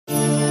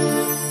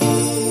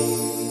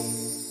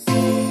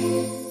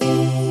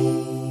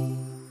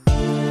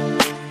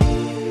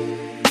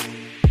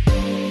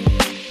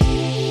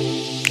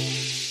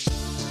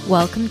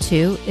Welcome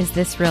to Is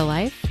This Real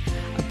Life?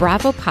 A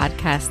Bravo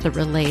podcast that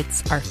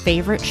relates our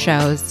favorite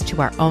shows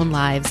to our own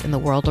lives and the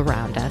world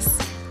around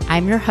us.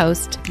 I'm your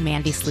host,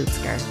 Mandy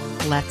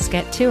Slutzker. Let's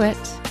get to it.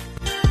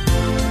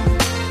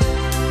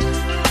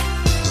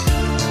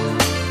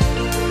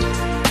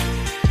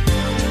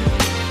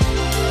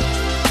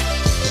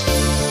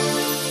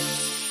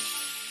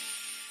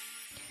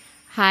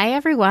 Hi,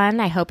 everyone.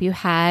 I hope you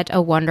had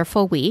a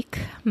wonderful week.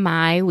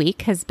 My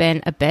week has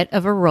been a bit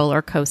of a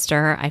roller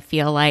coaster. I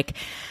feel like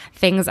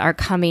things are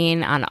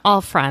coming on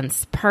all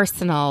fronts: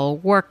 personal,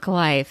 work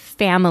life,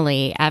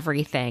 family,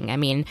 everything. I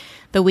mean,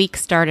 the week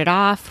started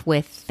off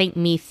with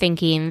me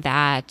thinking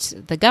that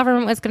the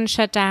government was going to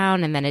shut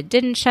down, and then it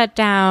didn't shut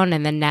down,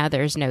 and then now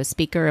there's no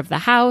Speaker of the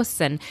House,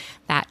 and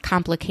that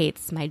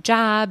complicates my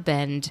job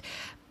and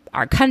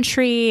our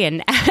country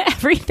and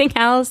everything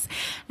else.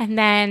 And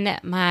then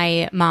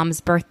my mom's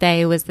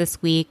birthday was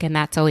this week, and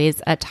that's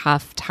always a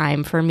tough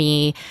time for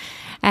me.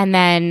 And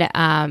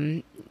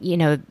then,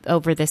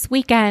 over this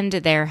weekend,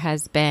 there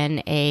has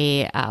been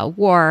a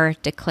war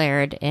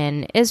declared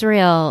in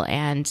Israel,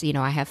 and,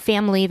 I have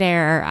family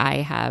there, I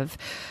have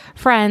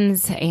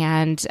friends,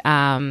 and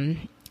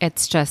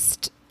it's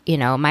just,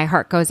 my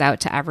heart goes out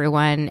to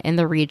everyone in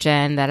the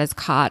region that is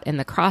caught in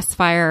the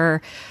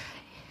crossfire.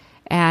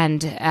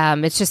 And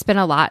it's just been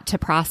a lot to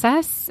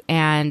process,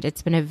 and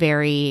it's been a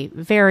very,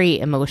 very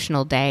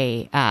emotional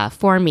day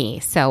for me.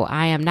 So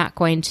I am not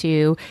going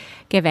to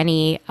give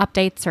any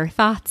updates or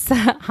thoughts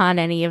on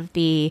any of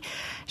the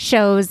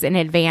shows in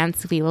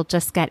advance. We will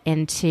just get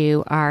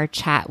into our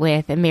chat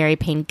with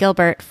Payne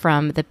Gilbert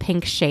from the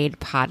Pink Shade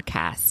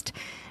podcast.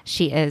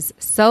 She is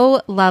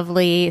so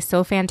lovely,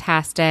 so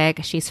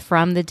fantastic. She's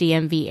from the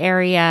DMV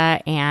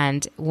area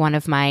and one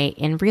of my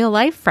in real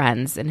life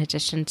friends, in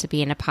addition to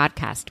being a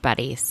podcast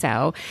buddy.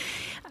 So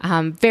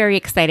I'm very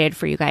excited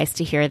for you guys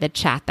to hear the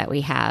chat that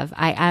we have.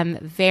 I am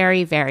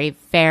very, very,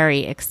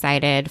 very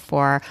excited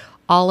for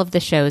all of the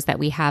shows that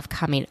we have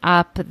coming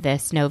up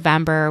this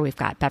November. We've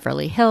got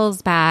Beverly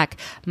Hills back.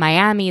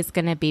 Miami is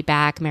going to be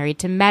back. Married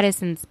to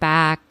Medicine's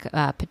back.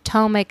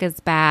 Potomac is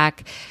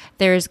back.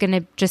 There's going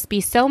to just be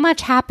so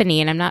much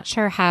happening, and I'm not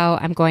sure how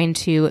I'm going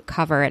to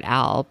cover it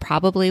all.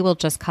 Probably we'll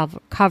just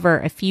cover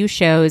a few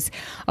shows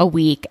a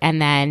week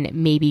and then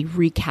maybe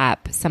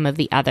recap some of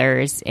the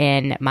others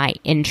in my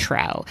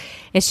intro.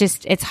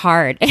 It's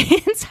hard.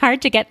 It's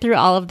hard to get through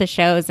all of the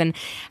shows and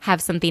have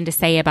something to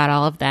say about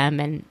all of them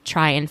and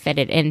try and fit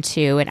it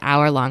into an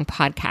hour-long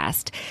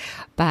podcast.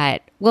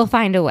 But we'll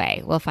find a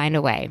way.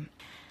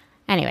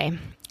 Anyway,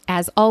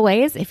 as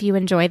always, if you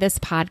enjoy this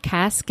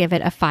podcast, give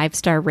it a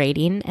 5-star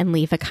rating and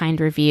leave a kind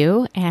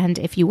review. And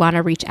if you want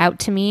to reach out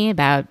to me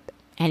about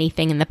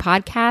anything in the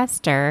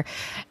podcast or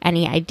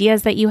any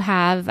ideas that you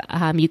have,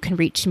 you can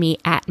reach me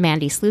at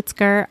Mandy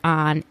Slutzker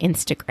on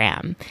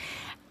Instagram.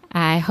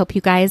 I hope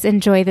you guys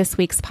enjoy this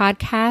week's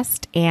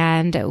podcast,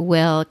 and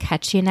we'll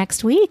catch you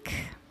next week.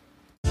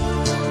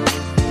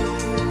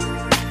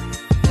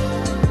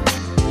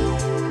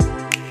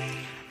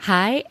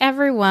 Hi,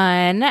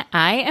 everyone.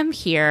 I am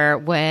here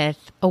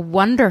with a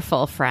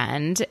wonderful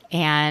friend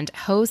and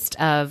host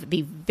of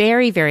the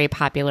very, very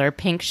popular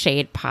Pink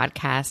Shade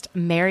podcast,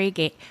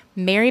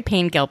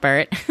 Payne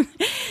Gilbert.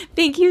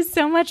 Thank you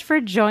so much for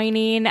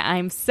joining.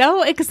 I'm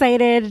so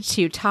excited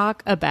to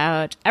talk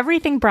about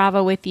everything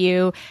Bravo with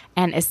you,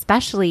 and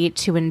especially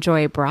to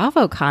enjoy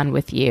BravoCon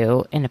with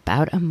you in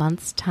about a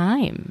month's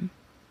time.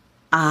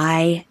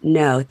 I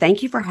know.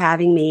 Thank you for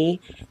having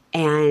me.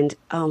 And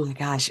oh my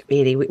gosh,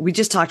 Mandy, we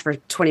just talked for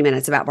 20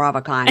 minutes about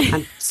BravoCon.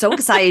 I'm so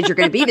excited you're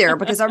going to be there,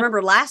 because I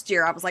remember last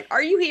year I was like,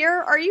 are you here?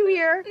 Are you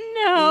here?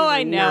 No,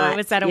 I know. Not. It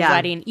was at a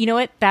wedding. You know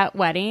what? That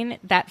wedding,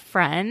 that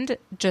friend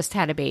just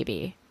had a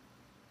baby.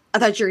 I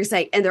thought you were going to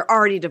say, and they're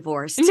already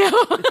divorced. No.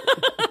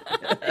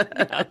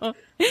 No.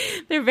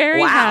 They're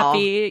very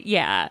happy.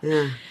 Yeah.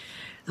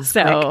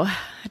 So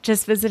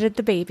just visited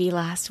the baby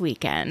last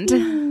weekend.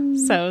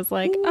 So I was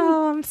like,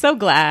 oh, I'm so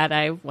glad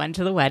I went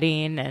to the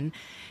wedding and,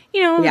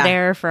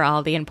 there for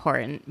all the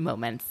important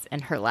moments in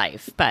her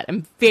life. But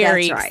I'm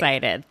very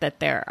excited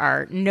that there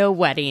are no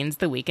weddings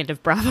the weekend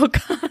of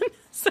BravoCon.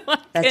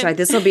 That's right.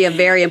 This will be a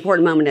very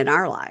important moment in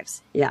our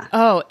lives. Yeah.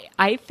 Oh,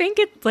 I think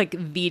it's like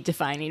the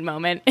defining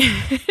moment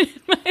in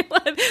my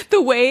life.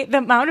 The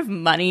amount of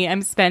money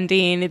I'm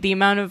spending, the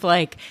amount of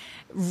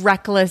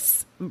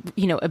reckless,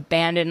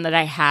 abandon that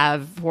I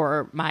have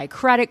for my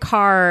credit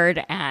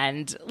card,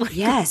 and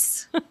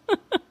yes.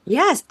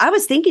 Yes. I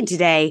was thinking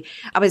today,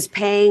 I was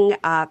paying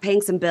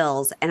some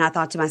bills, and I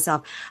thought to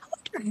myself, I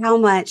wonder how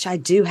much I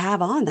do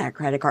have on that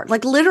credit card.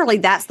 Literally,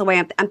 that's the way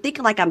I'm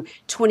thinking. I'm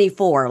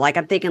 24.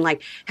 I'm thinking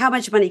how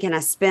much money can I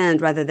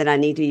spend rather than I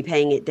need to be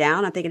paying it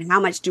down. I'm thinking, how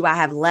much do I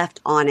have left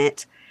on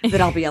it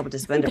that I'll be able to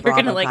spend at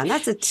BravoCon?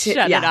 That's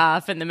shut it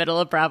off in the middle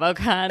of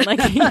BravoCon.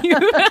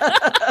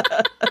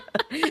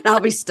 And I'll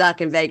be stuck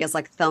in Vegas,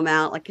 thumb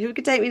out, who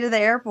could take me to the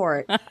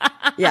airport?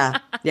 Yeah.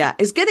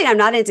 It's a good thing I'm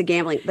not into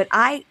gambling, but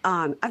I've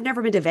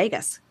never been to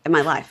Vegas in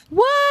my life.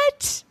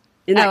 What?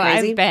 Isn't that I've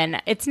crazy?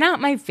 been. It's not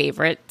my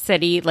favorite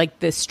city, like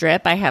the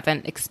Strip. I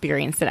haven't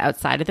experienced it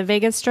outside of the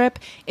Vegas Strip.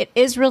 It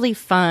is really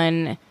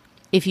fun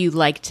if you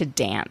like to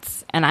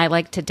dance. And I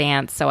like to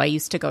dance. So I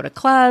used to go to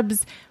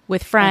clubs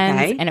with friends,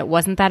 Okay. and it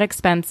wasn't that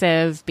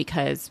expensive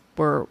because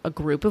we're a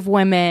group of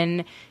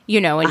women,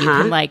 you know, and you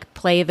can like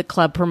play the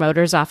club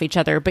promoters off each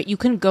other, but you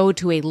can go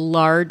to a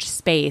large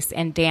space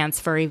and dance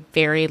for a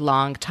very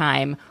long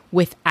time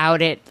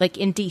without it. Like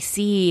in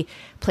DC,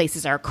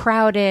 places are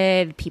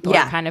crowded, people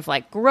are kind of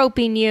like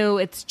groping you.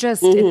 It's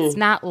just, it's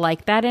not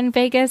like that in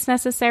Vegas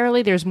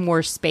necessarily. There's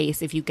more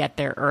space if you get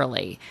there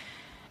early.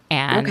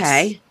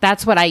 And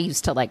that's what I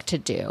used to like to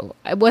do.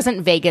 It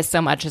wasn't Vegas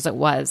so much as it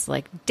was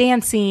like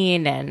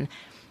dancing and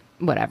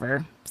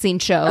whatever, seeing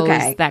shows,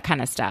 that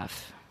kind of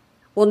stuff.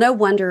 Well, no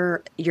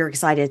wonder you're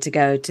excited to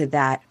go to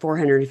that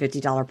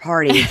 $450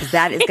 party, because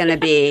that is going to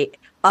be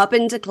up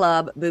into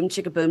club, boom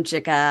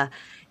chicka,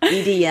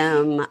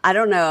 EDM. I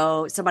don't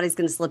know. Somebody's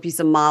going to slip you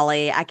some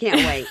Molly. I can't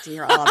wait to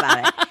hear all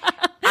about it.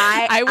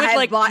 I would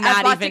I've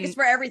bought tickets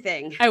for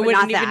everything. I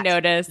wouldn't even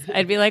notice.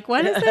 I'd be like,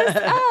 what is this?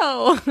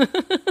 Oh.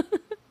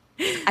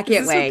 I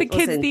can't wait. What the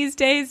kids these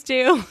days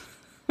do.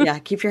 Yeah,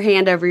 keep your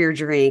hand over your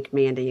drink,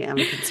 Mandy. I'm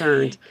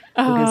concerned.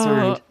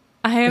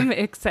 I am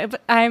excited.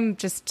 I'm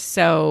just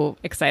so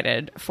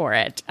excited for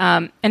it.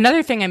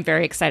 Another thing I'm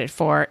very excited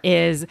for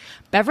is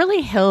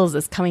Beverly Hills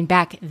is coming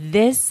back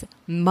this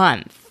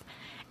month.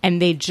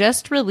 And they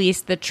just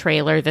released the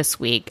trailer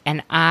this week,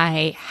 and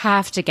I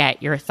have to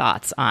get your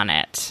thoughts on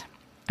it.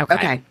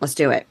 Okay, let's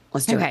do it.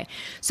 Okay,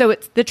 so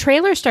the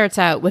trailer starts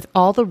out with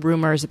all the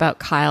rumors about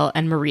Kyle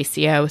and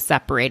Mauricio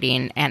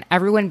separating, and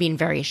everyone being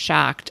very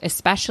shocked,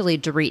 especially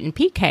Dorit and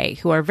PK,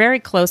 who are very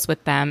close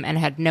with them and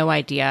had no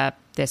idea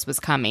this was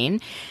coming.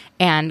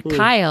 And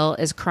Kyle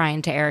is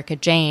crying to Erica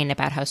Jane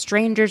about how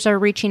strangers are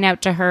reaching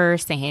out to her,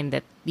 saying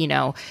that, you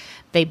know,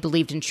 they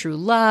believed in true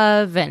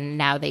love and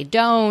now they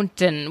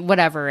don't, and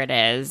whatever it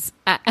is.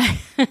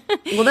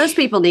 Well, those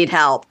people need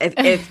help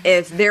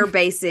if they're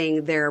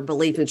basing their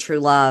belief in true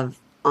love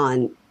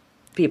on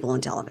people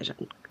on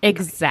television.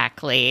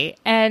 Exactly.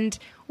 And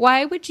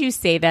why would you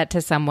say that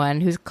to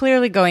someone who's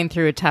clearly going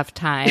through a tough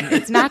time?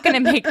 It's not going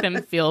to make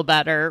them feel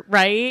better,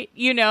 right?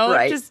 You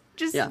know, just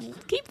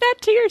keep that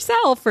to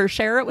yourself or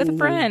share it with a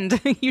friend.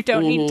 You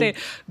don't need to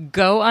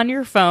go on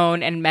your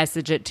phone and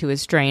message it to a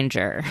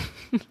stranger.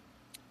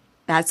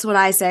 That's what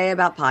I say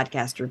about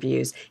podcast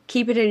reviews.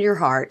 Keep it in your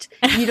heart.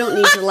 You don't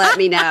need to let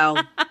me know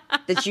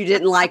that you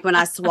didn't like when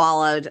I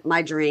swallowed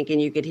my drink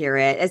and you could hear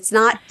it. It's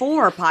not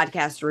for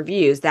podcast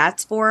reviews.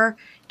 That's for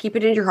keep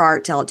it in your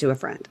heart. Tell it to a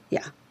friend.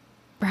 Yeah.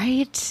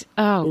 Right?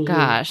 Oh,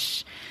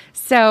 gosh.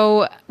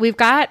 So we've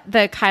got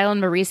the Kyle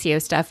and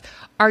Mauricio stuff.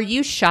 Are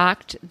you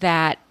shocked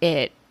that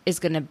it is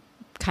going to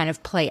kind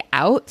of play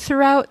out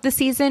throughout the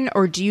season,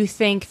 or do you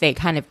think they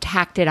kind of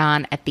tacked it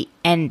on at the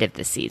end of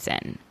the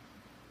season?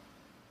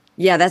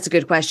 Yeah, that's a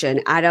good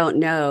question. I don't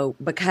know,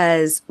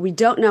 because we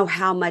don't know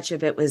how much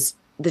of it was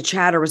the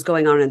chatter was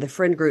going on in the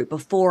friend group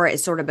before it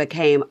sort of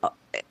became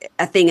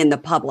a thing in the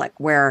public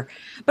but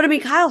I mean,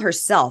 Kyle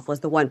herself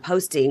was the one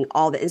posting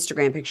all the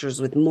Instagram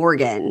pictures with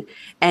Morgan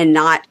and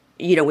not,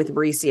 you know, with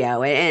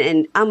Mauricio.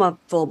 And I'm a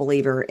full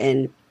believer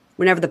in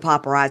whenever the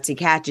paparazzi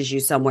catches you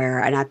somewhere,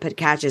 and I put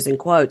catches in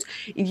quotes,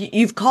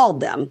 you've called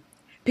them.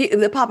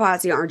 The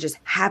paparazzi aren't just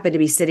happen to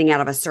be sitting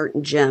out of a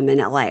certain gym in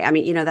LA. I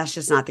mean, you know, that's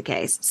just not the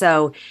case.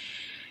 So,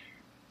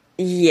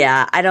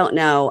 yeah, I don't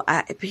know.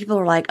 People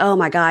are like, oh,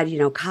 my God, you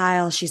know,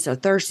 Kyle, she's so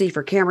thirsty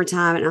for camera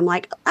time. And I'm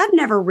like, I've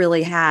never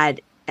really had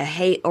a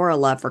hate or a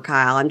love for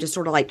Kyle. I'm just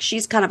sort of like,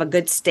 she's kind of a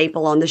good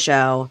staple on the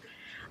show.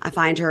 I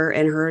find her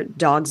and her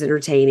dogs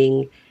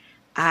entertaining.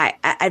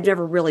 I've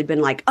never really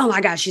been like, oh, my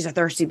God, she's a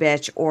thirsty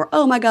bitch, or,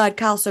 oh, my God,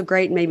 Kyle's so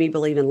great and made me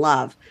believe in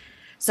love.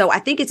 So I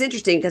think it's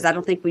interesting because I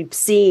don't think we've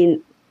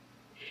seen –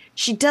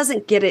 she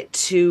doesn't get it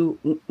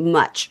too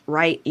much,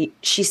 right?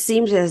 She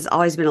seems to have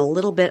always been a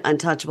little bit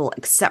untouchable,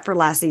 except for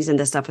last season,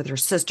 the stuff with her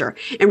sister.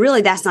 And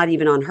really, that's not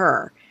even on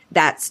her.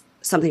 That's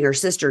something her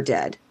sister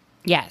did.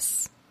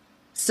 Yes.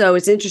 So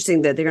it's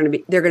interesting that they're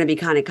going to be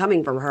kind of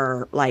coming from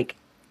her, like,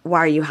 why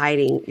are you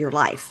hiding your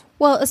life?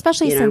 Well,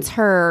 especially since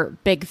her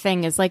big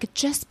thing is like,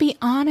 just be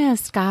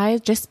honest, guys.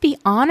 Just be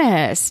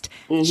honest.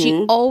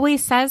 She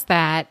always says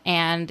that.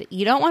 And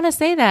you don't want to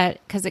say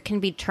that because it can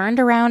be turned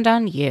around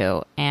on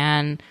you.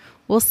 And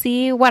we'll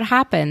see what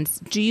happens.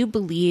 Do you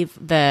believe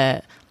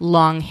the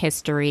long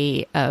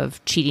history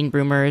of cheating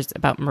rumors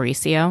about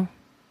Mauricio?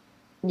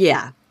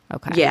 Yeah.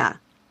 Okay. Yeah.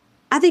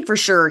 I think for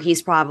sure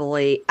he's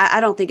probably,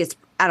 I don't think it's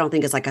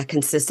like a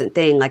consistent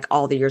thing like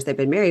all the years they've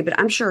been married, but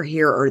I'm sure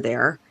here or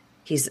there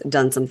he's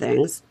done some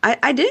things.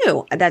 I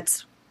do.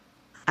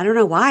 I don't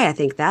know why I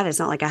think that. It's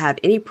not like I have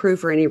any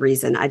proof or any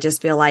reason. I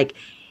just feel like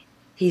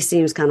he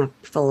seems kind of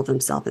full of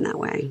himself in that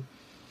way.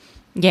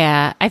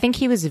 Yeah. I think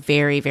he was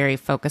very, very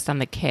focused on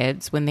the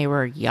kids when they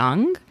were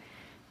young,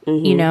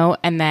 you know,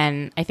 and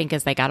then I think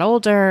as they got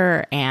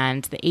older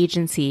and the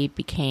agency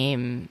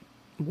became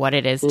what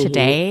it is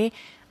today,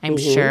 I'm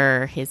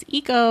sure his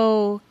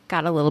ego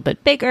got a little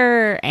bit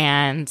bigger,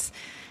 and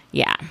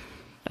yeah,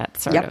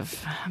 That's sort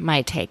of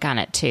my take on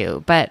it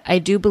too. But I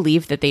do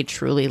believe that they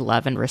truly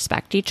love and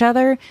respect each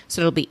other.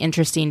 So it'll be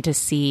interesting to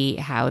see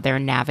how they're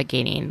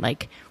navigating,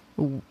 like,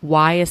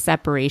 why a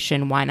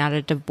separation? Why not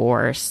a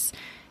divorce?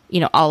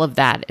 All of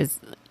that is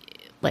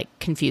like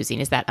confusing.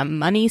 Is that a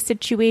money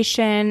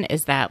situation?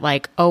 Is that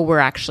like, oh, we're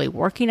actually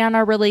working on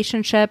our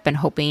relationship and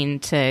hoping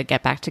to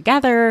get back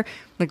together?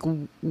 Like,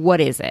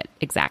 what is it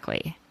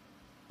exactly?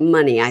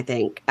 Money, I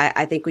think.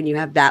 I think when you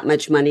have that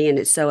much money and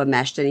it's so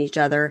enmeshed in each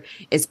other,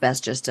 it's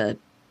best just to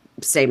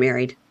stay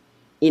married.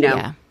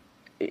 Yeah.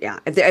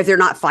 If they're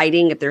not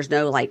fighting, if there's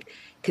no like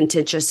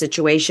contentious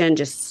situation,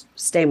 just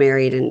stay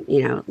married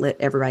and let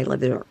everybody live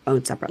their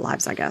own separate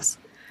lives, I guess.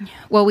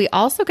 Well, we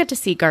also get to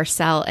see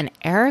Garcelle and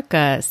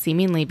Erica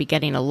seemingly be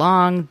getting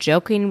along,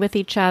 joking with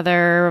each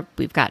other.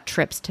 We've got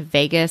trips to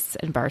Vegas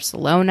and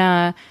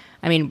Barcelona.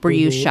 I mean, were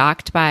you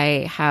shocked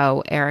by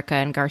how Erica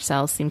and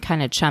Garcelle seem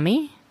kind of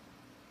chummy?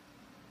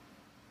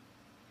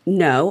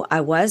 No,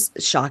 I was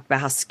shocked by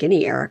how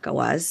skinny Erica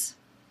was.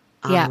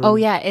 Yeah. Oh,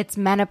 yeah. It's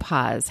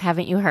menopause.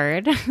 Haven't you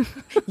heard?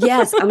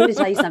 Yes. I'm going to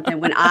tell you something.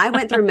 When I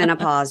went through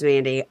menopause,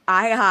 Mandy,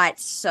 I got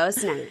so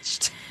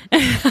snatched.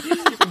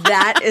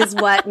 That is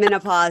what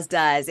menopause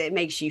does. It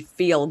makes you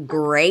feel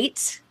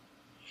great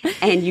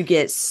and you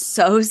get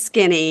so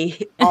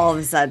skinny all of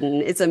a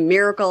sudden. It's a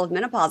miracle of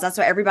menopause. That's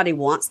why everybody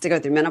wants to go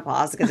through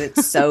menopause, because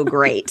it's so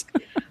great.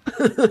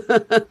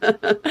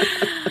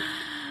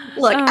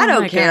 Look, I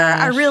don't care.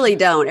 Gosh. I really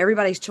don't.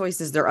 Everybody's choice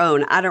is their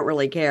own. I don't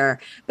really care.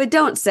 But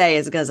don't say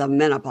it's because of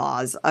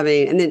menopause. I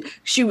mean, and then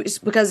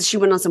because she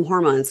went on some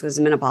hormones because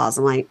of menopause.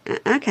 I'm like,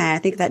 okay, I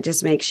think that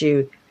just makes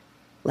you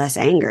less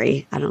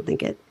angry. I don't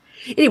think it.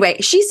 Anyway,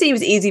 she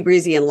seems easy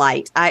breezy and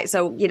light.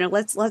 So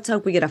let's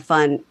hope we get a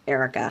fun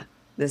Erica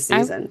this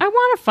season. I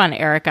want a fun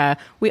Erica.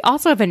 We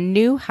also have a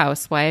new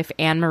housewife,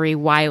 Anne-Marie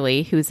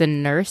Wiley, who's a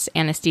nurse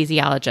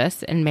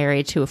anesthesiologist and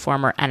married to a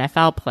former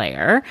NFL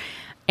player.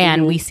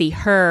 And we see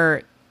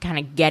her kind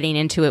of getting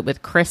into it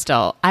with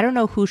Crystal. I don't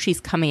know who she's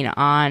coming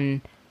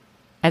on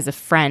as a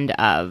friend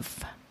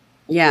of.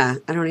 Yeah,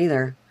 I don't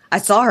either. I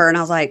saw her and I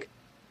was like,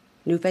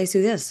 new face,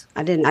 who this?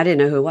 I didn't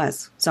know who it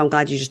was. So I'm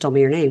glad you just told me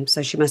your name.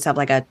 So she must have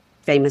like a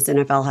famous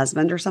NFL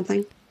husband or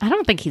something. I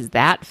don't think he's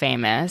that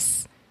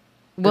famous.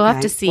 We'll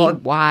have to see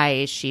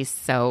why she's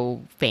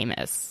so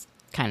famous.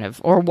 Kind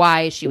of, or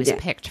why she was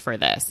picked for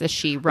this. Is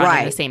she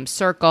running the same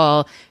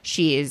circle?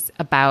 She is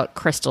about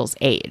Crystal's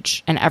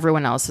age, and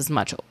everyone else is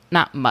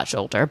not much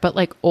older, but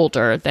like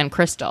older than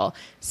Crystal.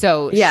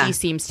 So she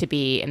seems to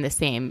be in the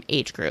same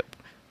age group,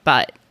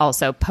 but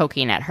also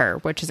poking at her,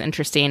 which is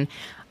interesting.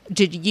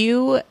 Did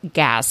you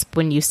gasp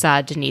when you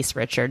saw Denise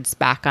Richards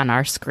back on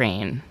our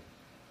screen?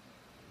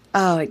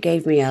 Oh, it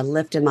gave me a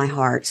lift in my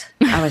heart.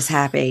 I was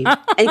happy.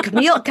 And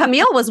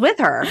Camille was with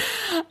her.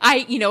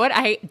 You know what?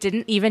 I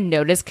didn't even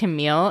notice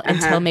Camille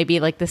until maybe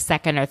like the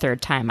second or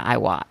third time I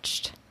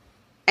watched.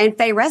 And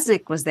Faye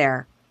Resnick was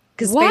there.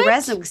 Because Faye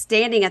Resnick was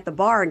standing at the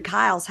bar in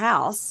Kyle's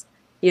house.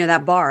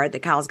 That bar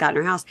that Kyle's got in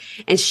her house.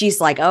 And she's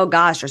like, oh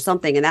gosh, or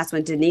something. And that's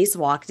when Denise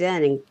walked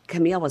in and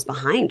Camille was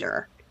behind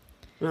her.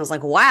 And I was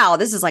like, wow,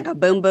 this is like a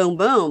boom, boom,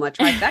 boom. A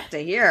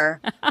trifecta here.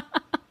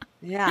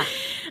 Yeah.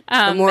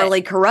 The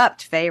morally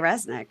corrupt Faye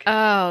Resnick.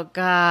 Oh,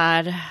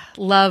 God.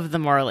 Love the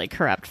morally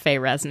corrupt Faye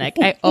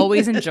Resnick. I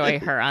always enjoy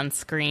her on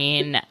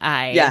screen.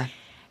 I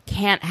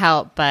can't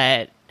help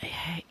but,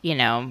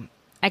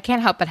 I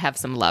can't help but have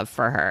some love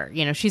for her.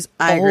 She's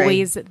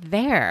always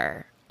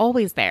there.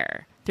 Always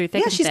there. Through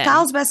thick and thin. Yeah, she's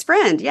Kyle's best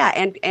friend. Yeah,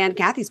 and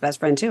Kathy's best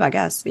friend, too, I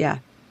guess. Yeah.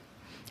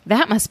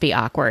 That must be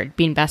awkward,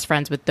 being best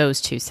friends with those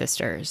two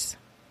sisters.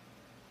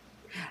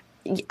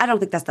 I don't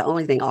think that's the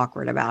only thing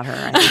awkward about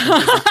her.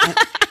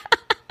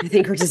 I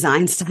think her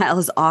design style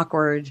is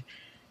awkward.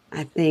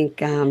 I think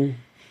the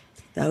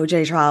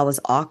OJ trial was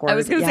awkward. I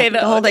was going to say the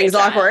whole thing's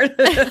awkward.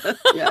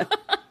 Yeah.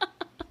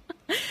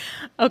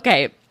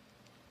 Okay.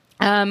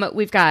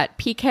 We've got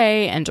PK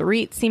and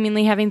Dorit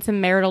seemingly having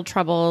some marital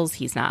troubles.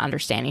 He's not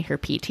understanding her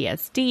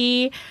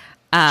PTSD.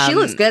 She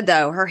looks good,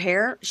 though. Her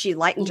hair, she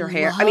lightened her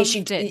hair. I mean,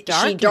 she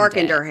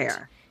darkened her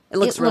hair. It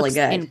looks really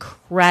good.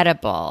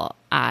 Incredible.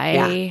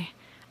 I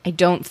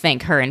don't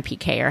think her and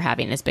PK are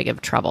having as big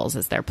of troubles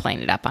as they're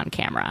playing it up on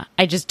camera.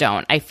 I just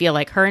don't. I feel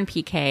like her and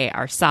PK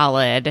are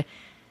solid.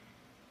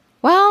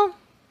 Well,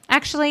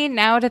 actually,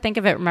 now to think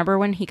of it, remember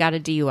when he got a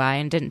DUI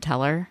and didn't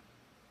tell her?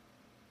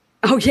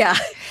 Oh, yeah.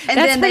 And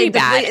that's pretty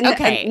bad.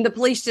 And the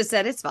police just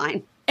said, it's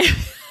fine.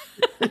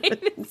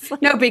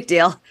 No big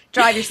deal.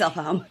 Drive yourself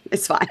home.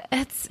 It's fine.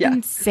 That's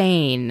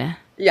insane.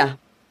 Yeah.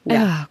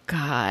 Oh,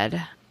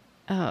 God.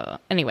 Oh,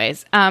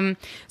 anyways,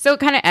 so it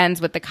kind of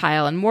ends with the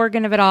Kyle and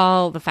Morgan of it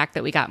all. The fact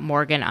that we got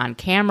Morgan on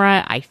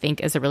camera, I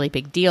think, is a really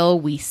big deal.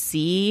 We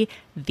see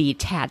the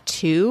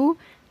tattoo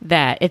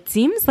that it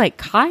seems like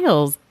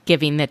Kyle's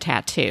giving the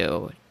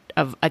tattoo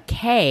of a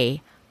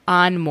K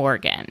on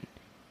Morgan.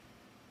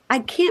 I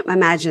can't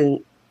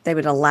imagine they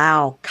would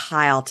allow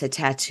Kyle to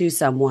tattoo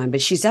someone,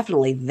 but she's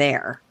definitely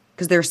there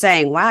because they're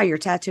saying, wow, you're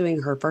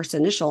tattooing her first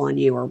initial on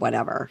you or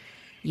whatever.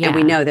 Yeah. And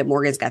we know that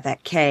Morgan's got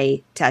that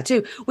K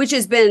tattoo, which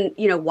has been,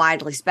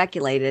 widely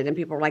speculated. And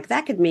people are like,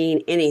 that could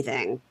mean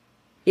anything.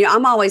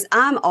 I'm always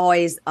on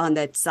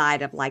the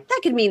side of like, that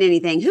could mean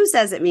anything. Who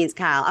says it means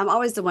Kyle? I'm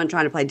always the one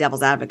trying to play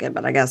devil's advocate,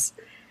 but I guess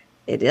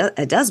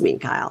it does mean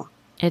Kyle.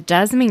 It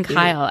does mean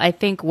Kyle. I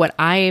think what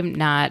I am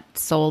not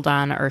sold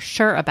on or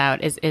sure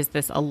about is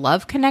this a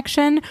love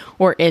connection,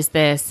 or is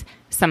this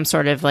some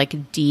sort of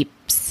like deep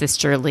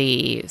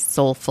sisterly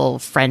soulful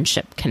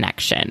friendship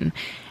connection?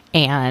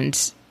 And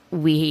if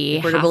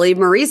we're to believe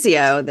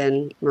Mauricio,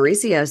 then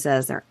Mauricio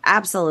says they're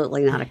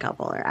absolutely not a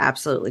couple. They're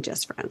absolutely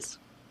just friends.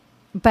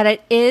 But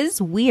it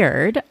is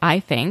weird,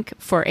 I think,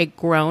 for a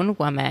grown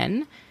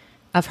woman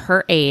of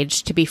her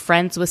age to be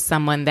friends with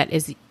someone that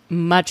is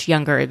much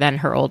younger than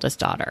her oldest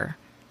daughter.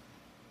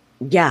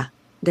 Yeah,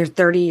 they're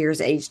 30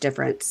 years age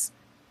difference.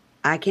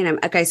 I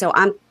can't. Okay, so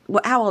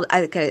how old?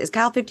 Okay, is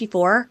Kyle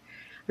 54?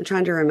 I'm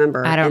trying to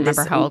remember. I don't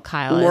remember how old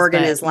Kyle is.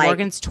 Morgan is like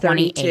Morgan's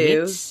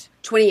 28.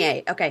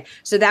 28. Okay,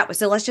 so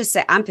let's just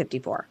say I'm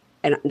 54,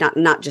 and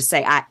not just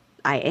say I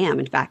am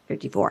in fact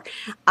 54.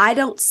 I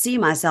don't see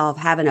myself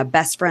having a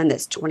best friend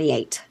that's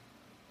 28.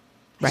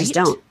 I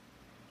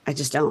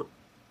just don't.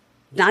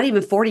 Not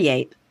even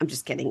 48. I'm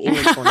just kidding.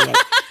 Even 48.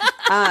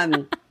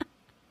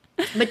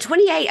 But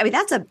 28. I mean,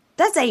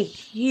 that's a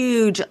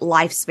huge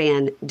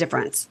lifespan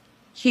difference.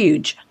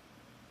 Huge.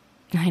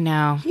 I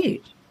know.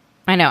 Huge.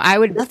 I know. I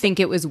would think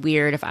it was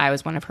weird if I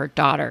was one of her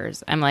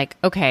daughters. I'm like,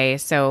 okay,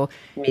 so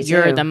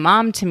you're the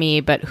mom to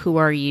me, but who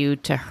are you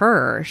to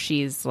her?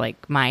 She's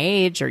like my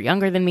age or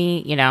younger than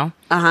me,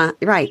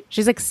 Right.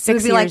 She's like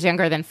 6 years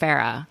younger than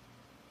Farrah.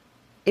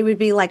 It would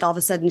be like all of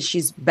a sudden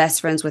she's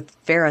best friends with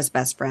Farrah's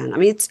best friend. I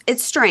mean,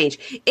 it's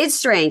strange. It's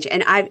strange.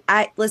 And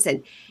I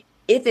listen,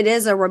 if it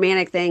is a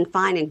romantic thing,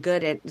 fine and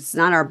good. It's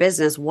not our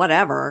business,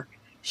 whatever.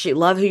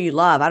 Love who you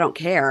love. I don't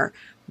care.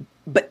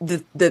 But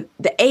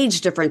the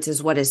age difference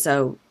is what has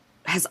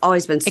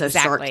always been so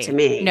stark to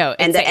me. No,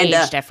 it's the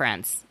age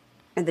difference.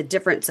 And the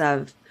difference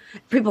of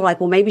people are like,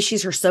 well, maybe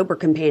she's her sober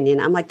companion.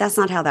 I'm like, that's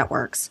not how that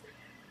works.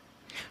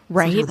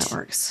 Right? That's not how that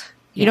works.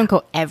 You don't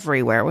go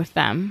everywhere with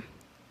them.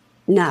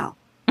 No.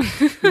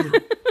 Okay.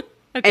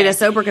 And a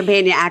sober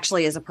companion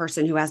actually is a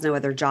person who has no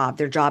other job.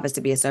 Their job is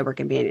to be a sober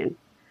companion.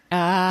 Do you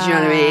know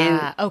what I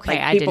mean? Okay,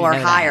 like people are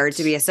hired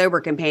to be a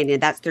sober companion.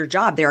 That's their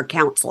job. They're a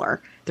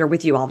counselor. They're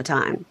with you all the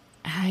time.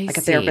 A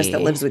therapist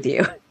that lives with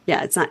you.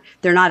 Yeah, it's not.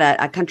 They're not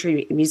a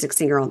country music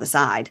singer on the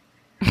side.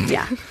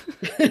 Yeah,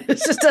 it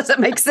just doesn't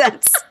make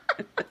sense.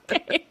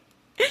 Okay.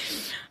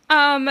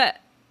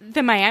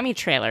 The Miami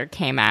trailer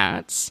came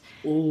out.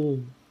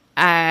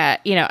 I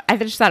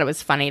just thought it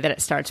was funny that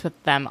it starts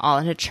with them all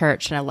in a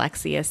church and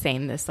Alexia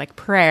saying this like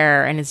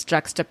prayer and is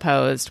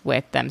juxtaposed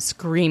with them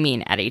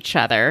screaming at each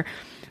other.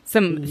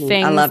 Some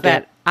things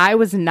that I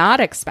was not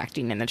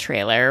expecting in the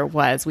trailer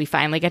was we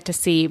finally get to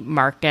see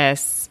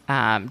Marcus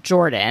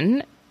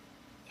Jordan,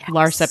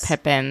 Larsa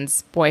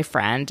Pippen's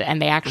boyfriend,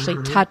 and they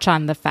actually touch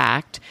on the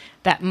fact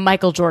that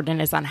Michael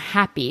Jordan is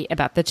unhappy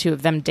about the two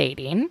of them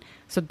dating.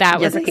 So that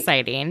was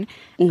exciting.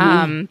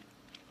 And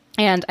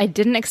I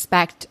didn't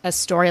expect a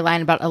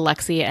storyline about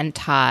Alexia and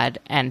Todd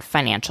and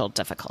financial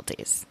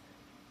difficulties.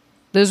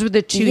 Those were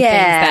the two things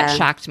that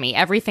shocked me.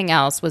 Everything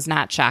else was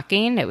not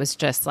shocking. It was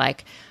just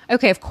like,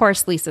 okay, of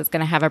course Lisa's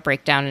going to have a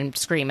breakdown and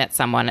scream at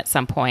someone at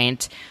some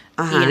point.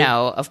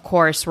 Of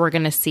course we're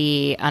going to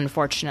see,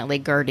 unfortunately,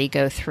 Gertie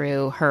go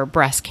through her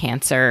breast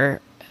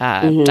cancer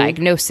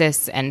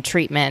diagnosis and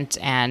treatment.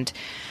 And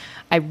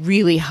I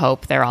really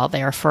hope they're all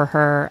there for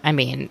her. I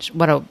mean,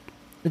 what a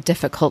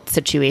difficult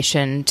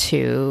situation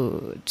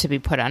to be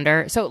put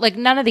under. So like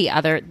none of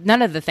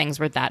the things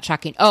were that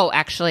shocking. Oh,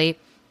 actually,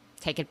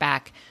 take it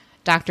back.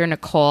 Dr.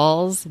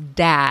 Nicole's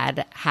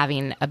dad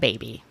having a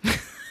baby.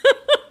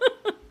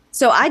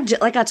 So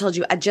like I told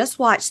you, I just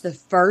watched the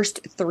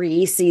first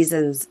 3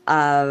 seasons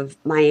of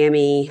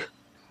Miami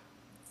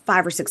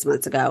 5 or 6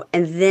 months ago.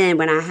 And then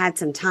when I had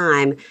some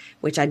time,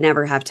 which I'd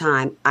never have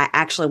time, I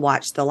actually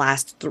watched the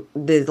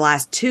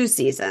last 2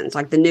 seasons,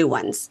 like the new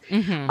ones,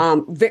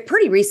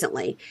 pretty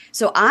recently.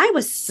 So I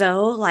was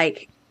so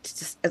like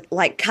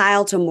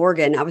Kyle to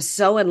Morgan. I was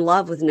so in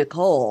love with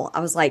Nicole. I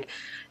was like,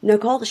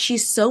 Nicole,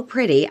 she's so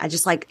pretty. I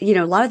just like,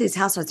 a lot of these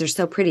housewives, they're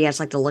so pretty. I just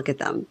like to look at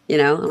them,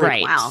 I'm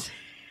right. Like, wow.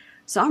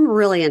 So I'm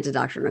really into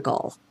Dr.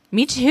 Nicole.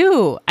 Me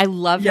too. I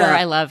love her.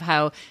 I love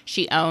how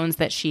she owns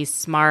that she's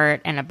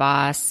smart and a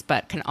boss,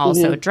 but can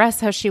also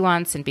dress how she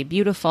wants and be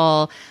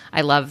beautiful.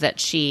 I love that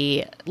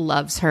she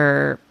loves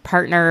her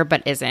partner,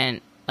 but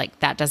isn't like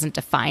that doesn't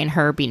define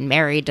her. Being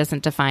married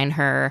doesn't define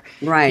her.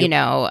 Right. He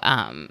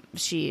kind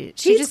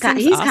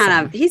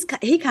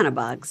of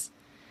bugs.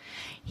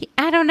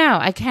 I don't know.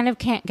 I kind of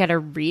can't get a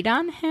read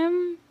on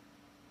him.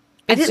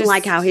 I didn't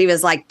like how he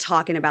was like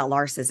talking about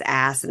Larsa's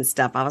ass and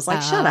stuff. I was like,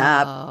 shut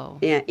up.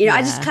 Yeah.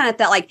 I just kind of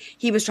felt like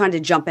he was trying to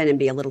jump in and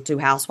be a little too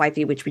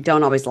housewifey, which we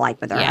don't always like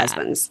with our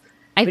husbands.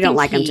 We don't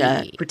like him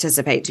to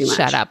participate too much.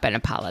 Shut up and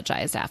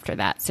apologize after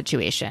that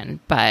situation.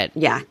 But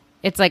yeah,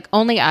 it's like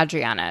only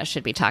Adriana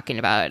should be talking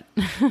about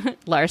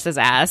Larsa's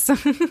ass.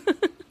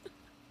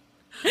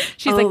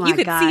 She's like, you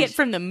could see it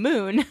from the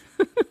moon.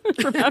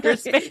 From outer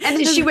space. And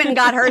then she went and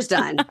got hers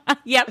done.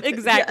 Yep,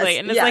 exactly.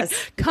 And it's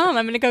like, come,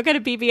 I'm going to go get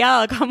a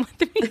BBL. Come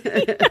with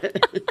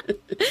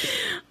me.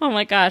 Oh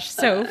my gosh,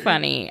 so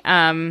funny.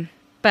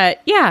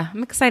 But yeah,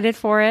 I'm excited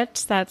for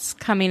it. That's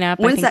coming up,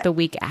 I think, the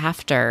week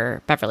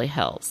after Beverly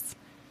Hills.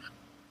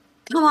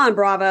 Come on,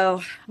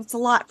 Bravo. That's a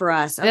lot for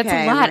us. Okay, that's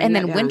a lot. And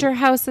then Winter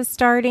House is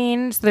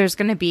starting. So there's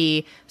going to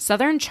be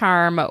Southern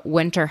Charm,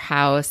 Winter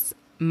House,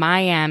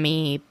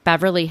 Miami,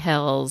 Beverly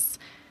Hills.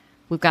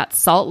 We've got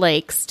Salt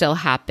Lake still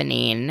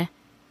happening.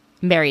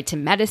 Married to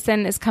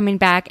Medicine is coming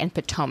back, and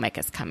Potomac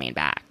is coming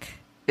back.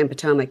 And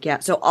Potomac, yeah.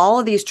 So all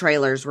of these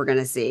trailers we're going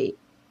to see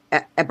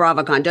at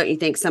BravoCon. Don't you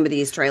think some of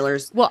these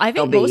trailers? Well, I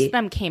think most of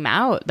them came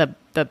out.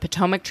 The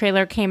Potomac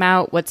trailer came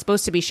out. What's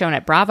supposed to be shown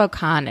at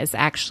BravoCon is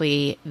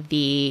actually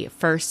the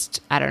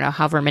first, I don't know,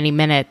 however many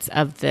minutes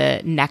of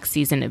the next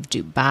season of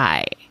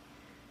Dubai.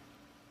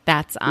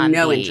 That's on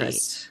no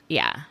interest.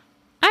 Yeah.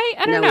 I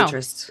don't know. No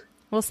interest.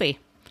 We'll see.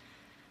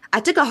 I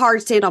took a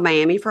hard stand on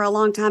Miami for a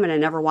long time and I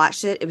never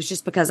watched it. It was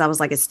just because I was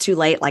like, it's too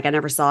late. Like I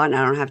never saw it and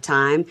I don't have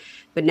time.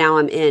 But now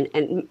I'm in.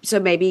 And so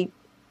maybe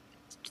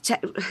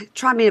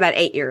try me in about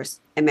 8 years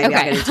and maybe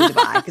I'll get into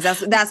Dubai. Because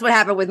that's what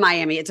happened with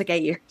Miami. It took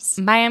 8 years.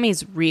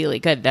 Miami's really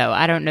good though.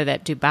 I don't know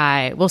that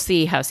Dubai, we'll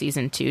see how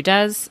season 2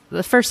 does.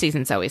 The first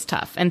season's always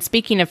tough. And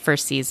speaking of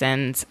first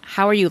seasons,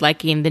 how are you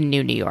liking the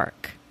new New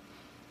York?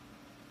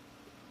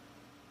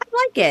 I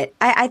like it.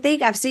 I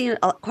think I've seen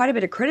quite a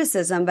bit of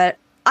criticism, but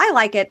I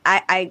like it.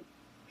 I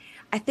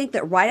think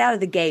that right out of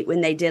the gate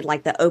when they did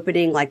like the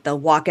opening, like the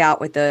walkout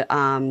with the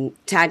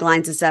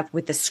taglines and stuff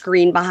with the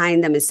screen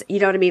behind them, is, you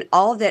know what I mean?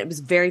 All of that was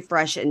very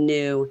fresh and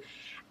new.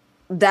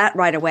 That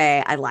right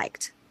away I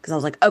liked because I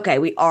was like, okay,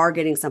 we are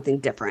getting something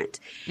different.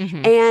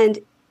 Mm-hmm. And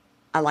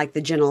I like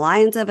the Jenna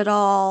Lyons of it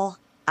all.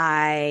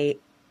 I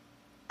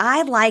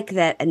like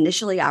that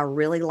initially I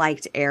really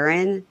liked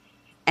Aaron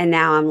and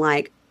now I'm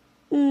like,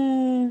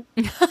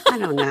 I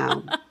don't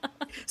know.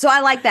 So I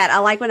like that. I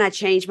like when I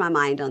change my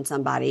mind on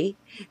somebody.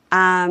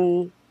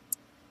 I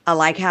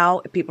like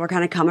how people are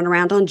kind of coming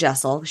around on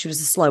Jessel. She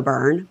was a slow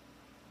burn.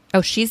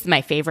 Oh, she's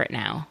my favorite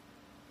now.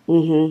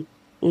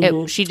 Mm-hmm.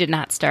 Mm-hmm. She did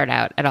not start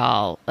out at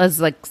all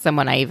as like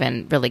someone I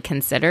even really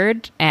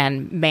considered.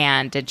 And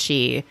man, did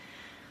she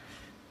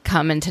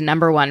come into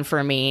number one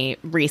for me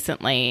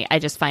recently. I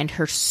just find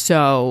her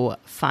so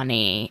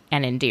funny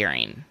and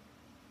endearing.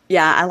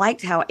 Yeah, I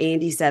liked how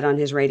Andy said on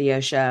his radio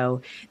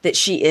show that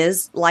she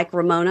is like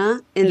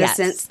Ramona in the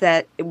sense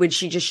that when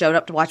she just showed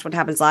up to watch What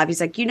Happens Live,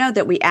 he's like, you know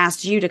that we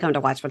asked you to come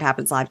to watch What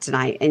Happens Live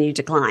tonight and you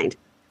declined,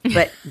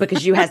 but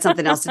because you had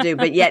something else to do,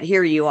 but yet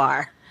here you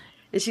are.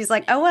 And she's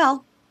like, oh,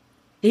 well.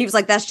 He was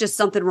like, that's just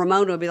something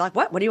Ramona would be like,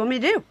 what? What do you want me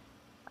to do?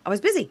 I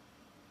was busy,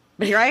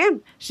 but here I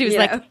am. She was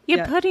like,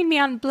 you're putting me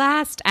on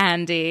blast,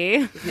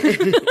 Andy.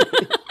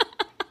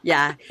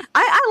 Yeah,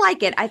 I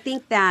like it. I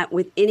think that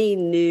with any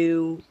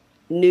new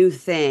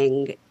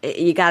thing,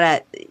 you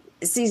gotta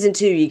season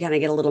 2 you kind of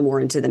get a little more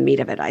into the meat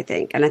of it, I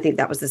think. And I think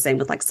that was the same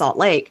with like Salt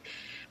Lake.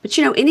 But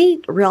you know, any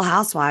Real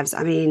Housewives,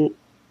 I mean,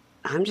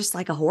 I'm just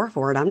like a whore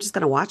for it. I'm just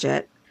gonna watch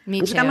it.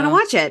 I'm gonna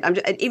watch it.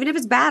 Even if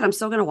it's bad, I'm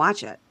still gonna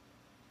watch it.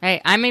 Hey,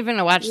 I'm even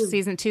gonna watch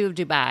season 2 of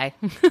Dubai.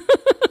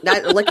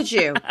 Look at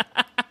you.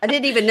 I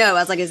didn't even know. I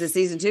was like, is it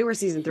season 2 or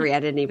season 3? I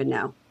didn't even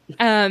know.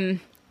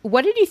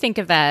 What did you think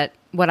of that?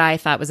 What I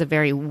thought was a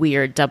very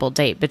weird double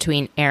date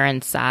between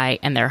Aaron Tsai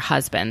and their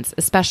husbands,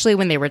 especially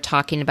when they were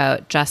talking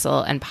about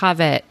Jessel and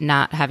Pavitt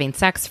not having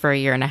sex for a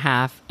year and a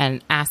half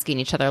and asking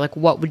each other, like,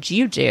 what would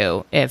you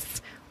do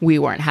if we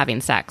weren't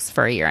having sex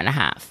for a year and a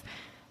half?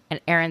 And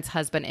Aaron's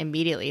husband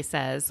immediately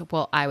says,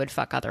 well, I would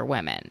fuck other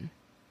women.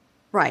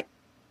 Right.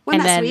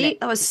 Wasn't that sweet?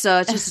 That was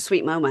just a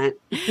sweet moment.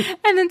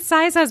 And then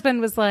Tsai's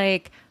husband was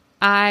like,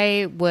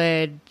 I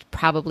would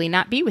probably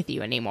not be with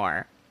you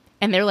anymore.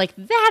 And they're like,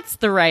 that's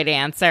the right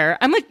answer.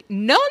 I'm like,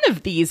 none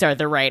of these are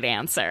the right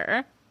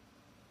answer.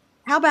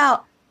 How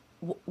about,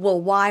 well,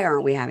 why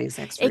aren't we having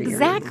sex for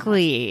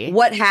exactly. a year?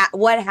 What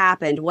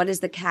happened? What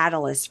is the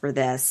catalyst for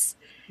this?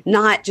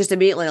 Not just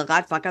immediately like,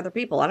 I'd fuck other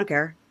people. I don't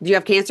care. Do you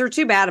have cancer?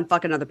 Too bad. I'm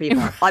fucking other people.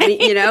 Right. I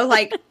mean, you know,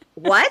 like,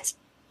 what?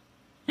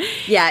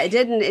 Yeah, it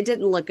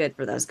didn't look good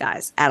for those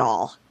guys at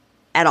all.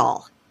 At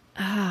all.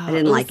 Oh, I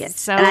didn't like it.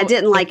 So and I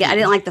didn't like it. I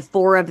didn't like the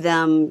 4 of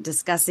them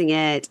discussing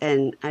it,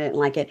 and I didn't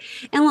like it.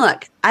 And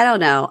look, I don't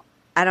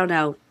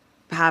know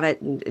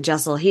Pavitt and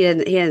Jessel, he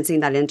hadn't seen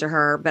that into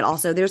her, but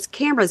also there's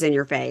cameras in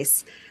your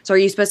face. So are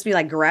you supposed to be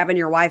like grabbing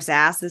your wife's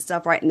ass and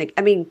stuff, right? And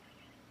I mean,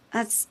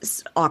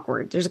 that's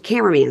awkward. There's a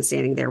cameraman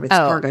standing there with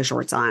cargo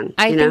shorts on.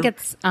 I think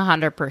it's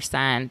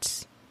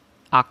 100%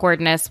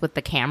 awkwardness with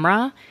the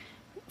camera.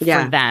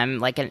 For them,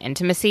 like an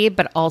intimacy,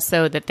 but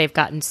also that they've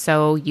gotten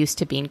so used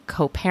to being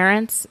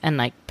co-parents and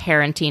like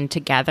parenting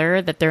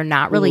together that they're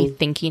not really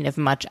thinking of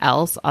much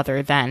else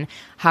other than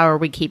how are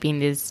we keeping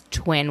these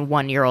twin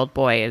 1-year-old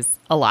boys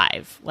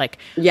alive? Like,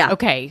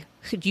 okay,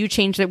 Did you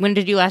change it? When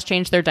did you last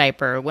change their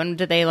diaper? When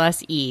did they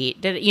last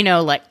eat?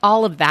 Like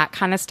all of that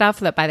kind of stuff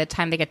that by the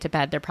time they get to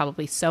bed, they're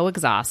probably so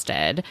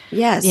exhausted.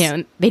 Yes.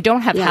 They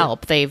don't have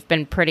help. They've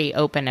been pretty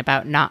open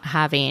about not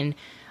having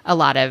a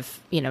lot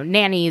of,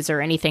 nannies or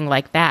anything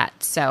like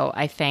that. So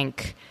I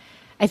think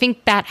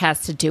that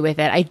has to do with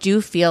it. I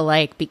do feel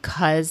like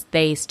because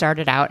they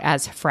started out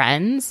as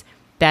friends,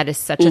 that is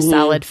such a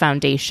solid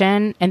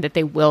foundation, and that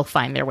they will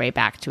find their way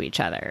back to each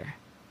other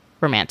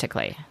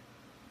romantically.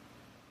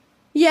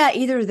 Yeah,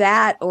 either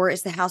that or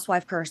it's the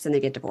housewife curse and they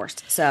get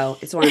divorced. So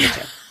it's one of the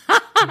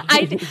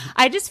two.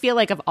 I just feel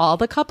like of all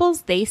the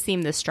couples, they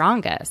seem the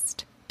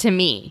strongest to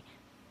me.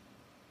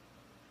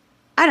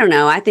 I don't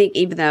know. I think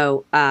even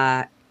though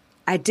I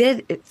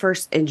did at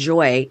first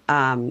enjoy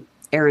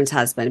Aaron's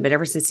husband, but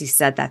ever since he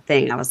said that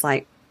thing, I was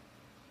like,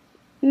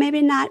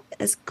 maybe not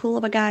as cool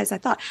of a guy as I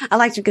thought. I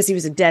liked him because he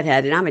was a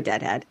deadhead, and I'm a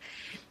deadhead.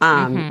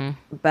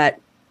 But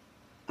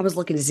I was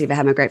looking to see if I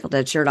had my Grateful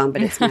Dead shirt on,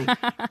 but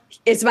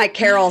it's my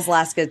Carol's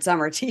Last Good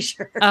Summer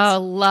t-shirt. Oh,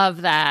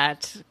 love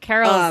that.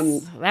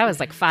 Carol's, that was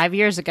like 5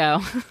 years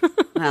ago.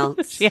 Well,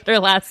 she had her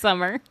last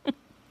summer.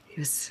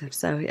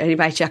 So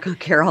anybody check on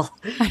Carol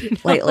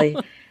lately?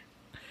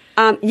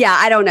 Yeah,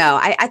 I don't know.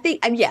 I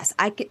think, yes,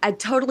 I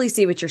totally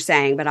see what you're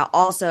saying, but I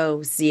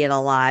also see it a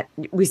lot.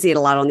 We see it a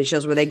lot on these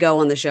shows where they go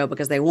on the show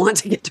because they want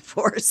to get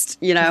divorced,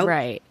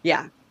 Right.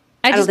 Yeah.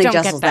 I don't think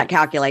get Jessel's that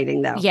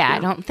calculating, though. Yeah, no. I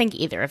don't think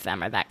either of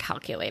them are that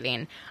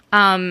calculating.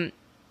 Brynn,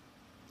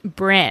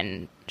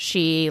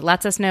 she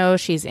lets us know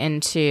she's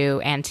into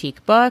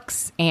antique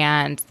books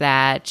and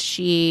that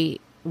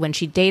when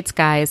she dates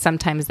guys,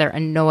 sometimes they're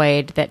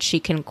annoyed that she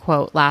can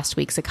quote last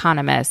week's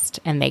Economist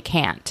and they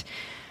can't.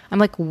 I'm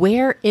like,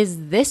 where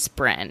is this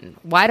Brynn?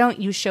 Why don't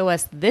you show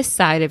us this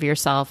side of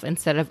yourself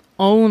instead of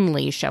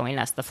only showing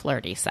us the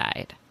flirty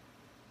side?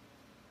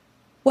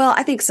 Well,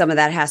 I think some of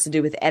that has to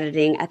do with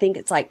editing. I think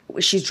it's like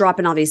she's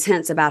dropping all these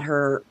hints about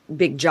her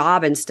big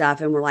job and stuff.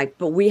 And we're like,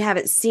 but we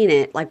haven't seen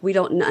it. Like, we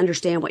don't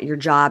understand what your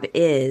job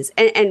is.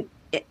 And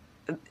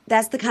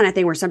that's the kind of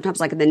thing where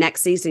sometimes, like in the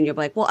next season, you'll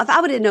be like, well, if I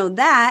would have known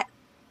that,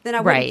 then I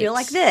wouldn't feel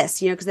like this,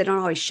 because they don't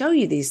always show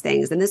you these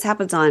things. And this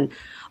happens on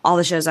all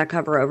the shows I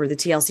cover over the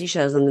TLC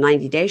shows and the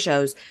 90-day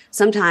shows.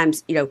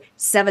 Sometimes,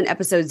 7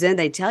 episodes in,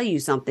 they tell you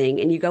something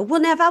and you go,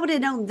 well, now if I would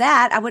have known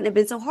that, I wouldn't have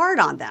been so hard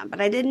on them,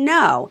 but I didn't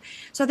know.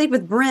 So I think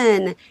with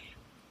Brynn,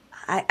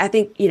 I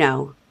think,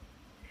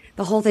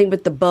 the whole thing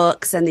with the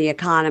books and the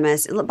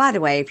Economist, by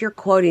the way, if you're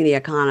quoting the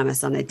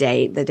Economist on a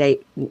date, the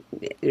date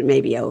may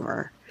be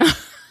over.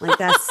 Like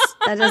that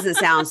doesn't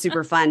sound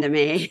super fun to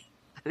me.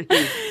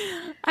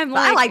 I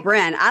like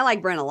Brynn. I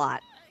like Brynn a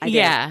lot.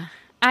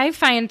 I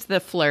find the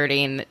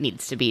flirting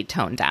needs to be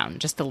toned down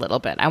just a little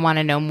bit. I want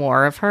to know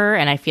more of her,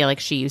 and I feel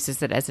like she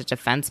uses it as a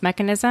defense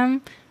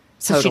mechanism.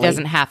 So she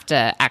doesn't have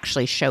to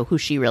actually show who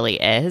she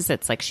really is.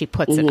 It's like she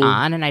puts it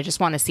on, and I just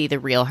want to see the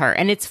real her.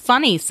 And it's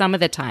funny some of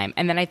the time,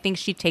 and then I think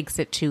she takes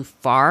it too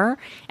far,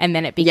 and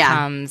then it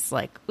becomes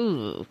like,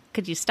 ooh,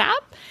 could you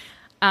stop?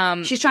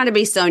 She's trying to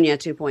be Sonia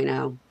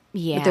 2.0.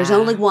 Yeah. But there's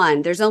only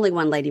one. There's only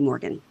one Lady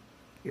Morgan.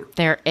 Yeah.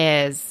 There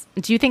is.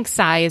 Do you think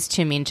Sai is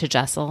too mean to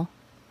Jessel?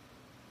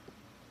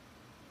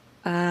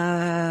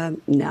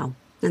 No.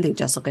 I think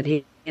Jessel could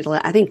handle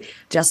it. I think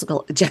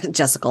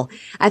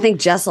I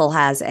think Jessel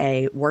has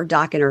a Word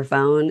doc in her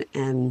phone,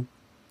 and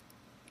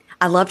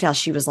I loved how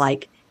she was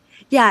like,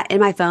 yeah, in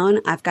my phone,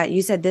 I've got,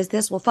 you said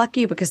this, well, fuck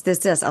you, because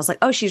this. I was like,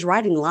 oh, she's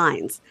writing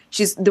lines.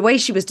 The way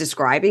she was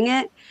describing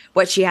it,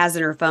 what she has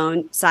in her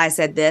phone, Sai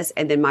said this,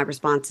 and then my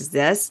response is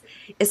this.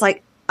 It's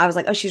like, I was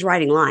like, oh, she's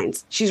writing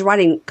lines. She's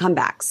writing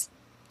comebacks.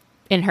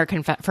 In her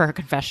for her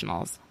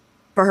confessionals.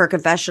 For her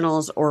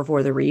confessionals or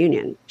for the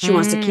reunion. She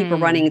wants to keep a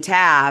running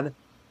tab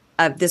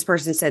of this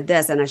person said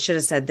this and I should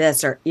have said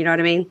this, or you know what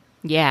I mean?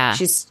 Yeah.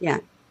 I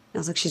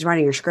was like, she's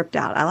writing her script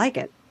out. I like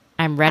it.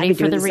 I'm ready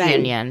for the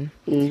reunion.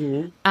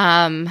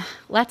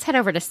 Let's head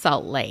over to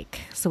Salt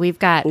Lake. So we've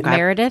got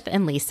Meredith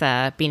and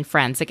Lisa being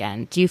friends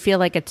again. Do you feel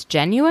like it's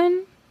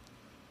genuine?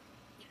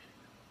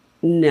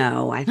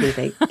 No, I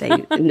think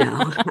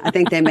I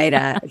think they made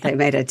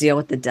a deal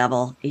with the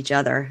devil, each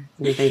other.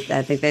 I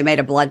think they made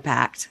a blood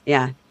pact.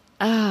 Yeah.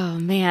 Oh,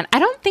 man. I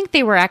don't think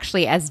they were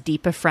actually as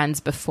deep of friends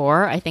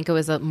before. I think it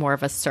was more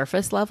of a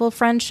surface level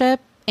friendship,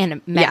 and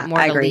it meant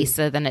more to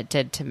Lisa than it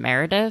did to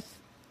Meredith.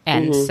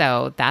 And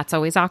so that's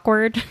always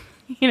awkward.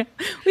 We've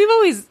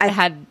always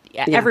had,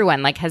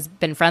 everyone has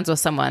been friends with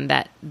someone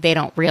that they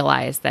don't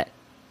realize that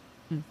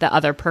the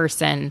other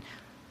person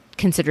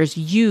considers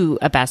you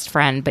a best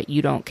friend, but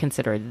you don't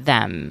consider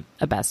them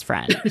a best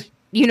friend.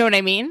 You know what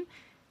I mean?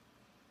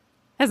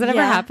 Has it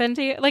ever happened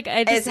to you?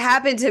 It's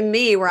happened to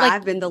me where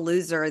I've been the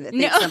loser that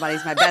thinks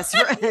somebody's my best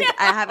friend. No.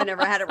 I haven't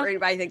ever had it where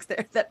anybody thinks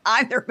that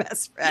I'm their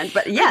best friend.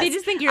 But yes, they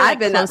just think you're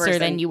closer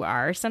than you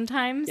are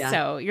sometimes. Yeah.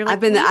 So you're like,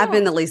 I've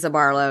been the Lisa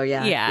Barlow.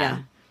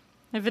 Yeah.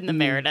 I've been the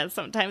Meredith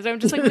sometimes. I'm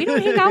just like, we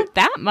don't hang out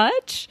that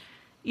much.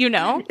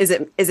 Is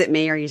it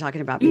me? Or are you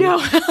talking about me?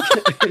 No,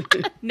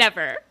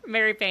 never.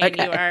 Mary Payne,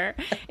 you are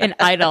an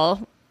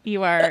idol.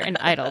 You are an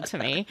idol to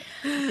me.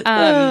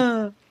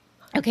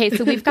 Okay,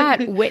 so we've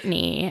got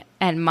Whitney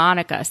and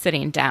Monica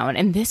sitting down,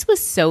 and this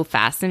was so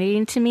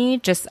fascinating to me,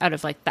 just out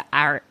of like the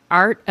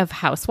art of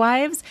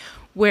Housewives,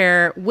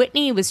 where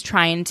Whitney was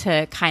trying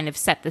to kind of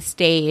set the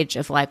stage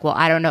of like, well,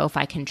 I don't know if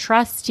I can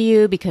trust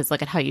you because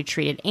look at how you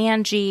treated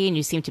Angie, and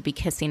you seem to be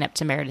kissing up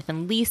to Meredith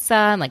and Lisa,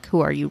 and like,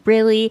 who are you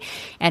really?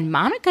 And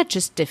Monica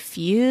just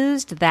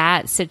diffused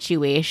that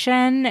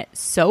situation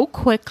so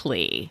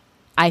quickly,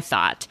 I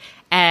thought,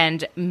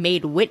 and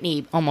made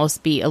Whitney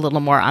almost be a little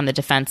more on the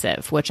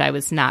defensive, which I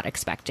was not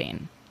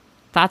expecting.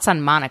 Thoughts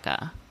on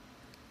Monica?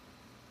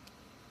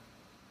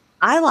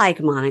 I like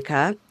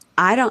Monica.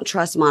 I don't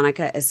trust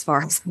Monica as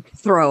far as a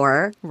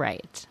thrower.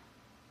 Right.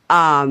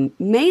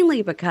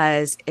 Mainly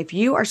because if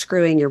you are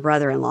screwing your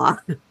brother-in-law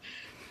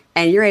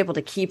and you're able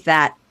to keep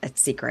that a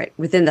secret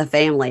within the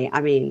family,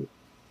 I mean,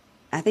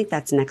 I think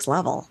that's next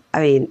level.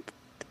 I mean,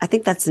 I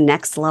think that's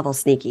next level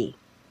sneaky.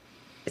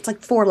 It's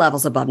like 4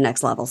 levels above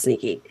next level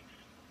sneaky.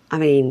 I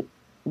mean,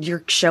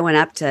 you're showing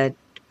up to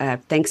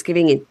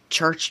Thanksgiving and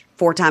church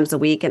 4 times a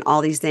week and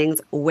all these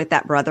things with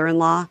that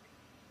brother-in-law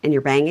and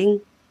you're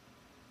banging.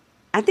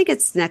 I think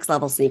it's next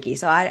level sneaky.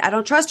 So I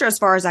don't trust her as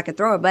far as I could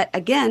throw her. But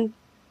again,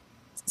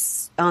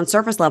 on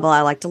surface level,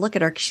 I like to look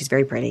at her because she's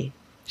very pretty.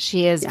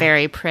 She is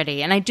very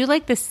pretty. And I do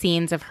like the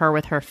scenes of her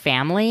with her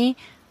family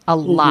a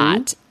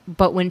lot.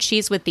 But when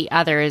she's with the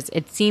others,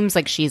 it seems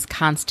like she's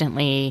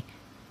constantly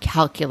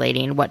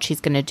calculating what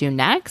she's going to do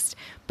next.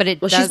 But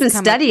she's been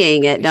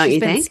studying it, don't you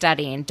think? She's been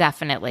studying,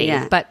 definitely.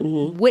 Yeah. But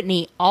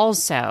Whitney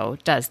also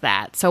does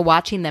that. So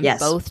watching them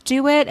both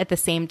do it at the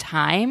same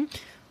time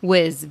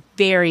was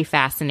very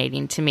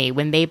fascinating to me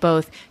when they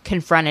both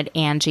confronted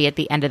Angie at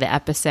the end of the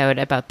episode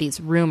about these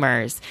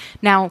rumors.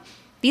 Now,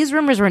 these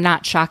rumors were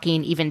not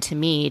shocking even to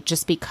me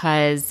just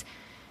because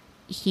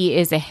he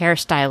is a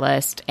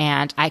hairstylist,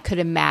 and I could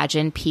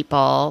imagine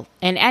people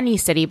in any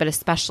city, but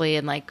especially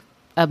in like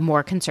a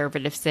more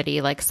conservative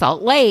city like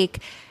Salt Lake,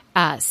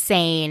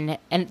 saying,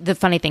 and the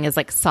funny thing is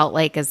like Salt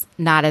Lake is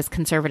not as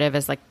conservative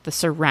as like the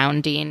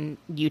surrounding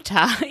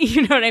Utah,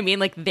 you know what I mean?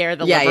 Like they're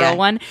the liberal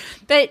one,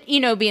 but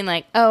you know, being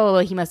like, oh,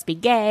 he must be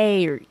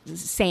gay or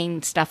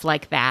saying stuff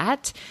like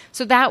that.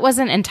 So that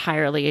wasn't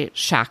entirely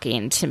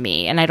shocking to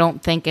me. And I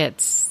don't think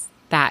it's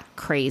that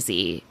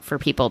crazy for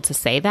people to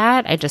say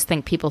that. I just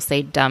think people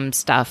say dumb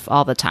stuff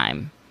all the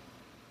time.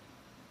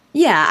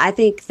 Yeah, I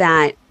think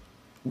that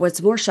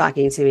what's more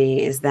shocking to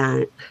me is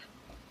that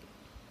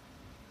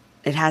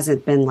it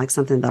hasn't been like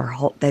something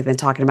they've been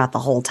talking about the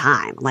whole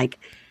time. Like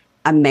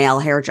a male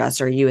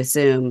hairdresser, you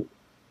assume.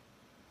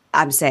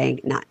 I'm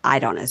saying, not, I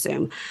don't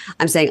assume.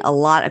 I'm saying a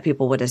lot of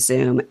people would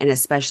assume, and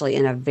especially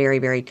in a very,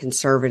 very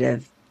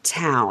conservative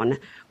town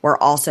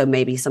where also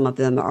maybe some of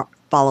them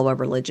follow a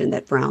religion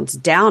that frowns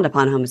down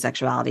upon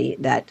homosexuality,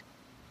 that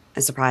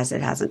I'm surprised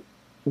it hasn't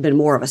been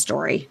more of a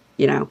story,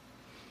 you know?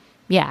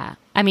 Yeah.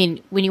 I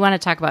mean, when you want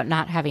to talk about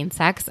not having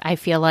sex, I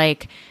feel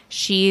like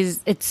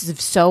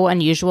it's so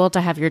unusual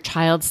to have your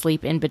child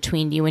sleep in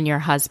between you and your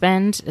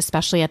husband,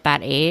 especially at that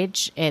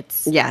age.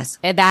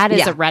 That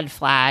is a red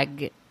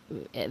flag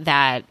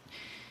that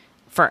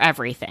for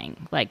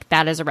everything. Like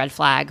that is a red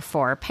flag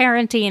for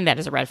parenting. That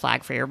is a red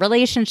flag for your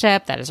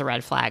relationship. That is a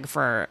red flag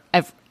for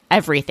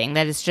everything.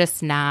 That is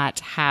just not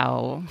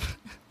how,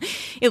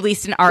 at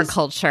least in our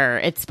culture,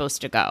 it's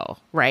supposed to go,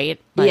 right?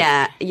 Like,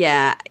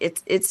 yeah.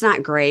 It's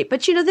not great.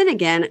 But, you know, then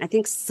again, I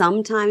think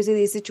sometimes in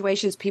these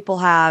situations, people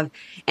have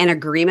an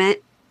agreement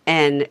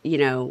and, you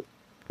know,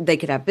 they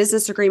could have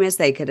business agreements.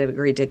 They could have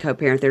agreed to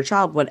co-parent their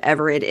child,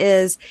 whatever it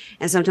is.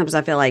 And sometimes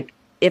I feel like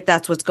if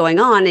that's what's going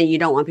on and you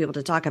don't want people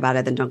to talk about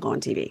it, then don't go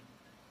on TV.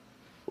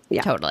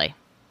 Yeah, totally.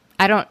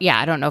 I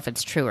don't know if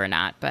it's true or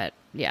not, but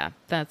yeah,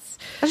 I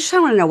just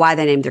want to know why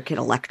they named their kid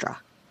Electra.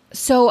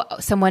 So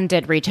someone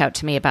did reach out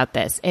to me about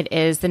this. It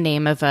is the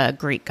name of a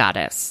Greek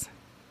goddess.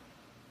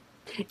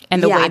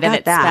 And the way that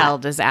it's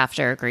spelled is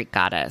after a Greek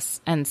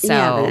goddess. And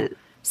so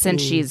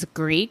since she's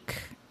Greek,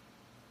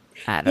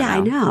 I don't know. Yeah, I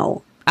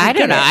know. I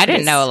don't know. I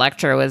didn't know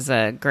Electra was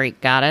a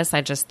Greek goddess.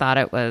 I just thought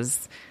it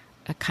was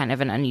a kind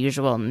of an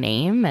unusual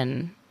name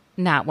and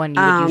not one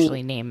you would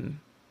usually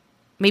name.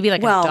 Maybe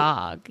like a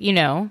dog, you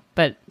know,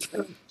 but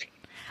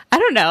I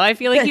don't know. I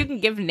feel like you can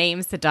give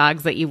names to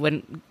dogs that you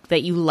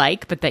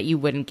like, but that you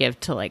wouldn't give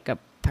to like a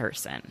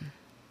person.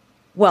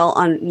 Well,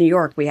 on New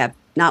York, we have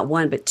not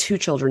one, but 2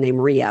 children named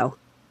Rio.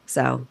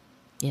 So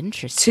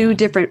interesting.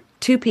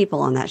 2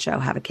 people on that show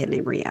have a kid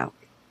named Rio.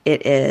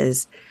 It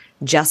is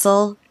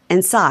Jessel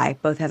and Cy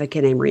both have a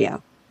kid named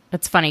Rio.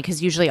 That's funny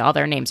because usually all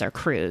their names are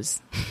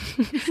Cruz.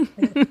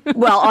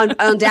 Well,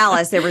 on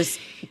Dallas, there was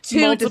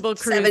 2 multiple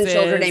to 7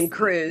 children named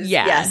Cruz.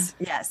 Yeah.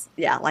 Yes.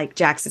 Yeah, like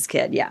Jax's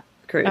kid. Yeah,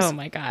 Cruz. Oh,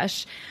 my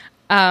gosh.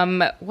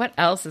 What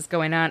else is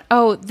going on?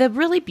 Oh, the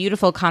really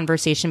beautiful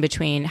conversation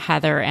between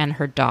Heather and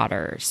her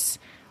daughters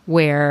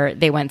where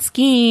they went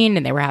skiing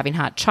and they were having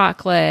hot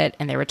chocolate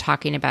and they were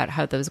talking about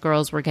how those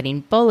girls were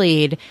getting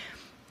bullied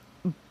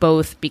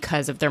both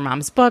because of their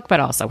mom's book, but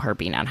also her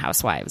being on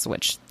Housewives,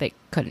 which they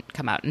couldn't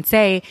come out and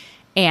say.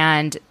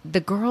 And the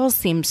girls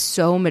seem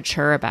so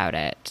mature about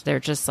it. They're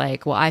just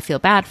like, well, I feel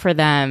bad for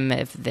them.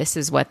 If this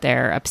is what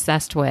they're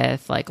obsessed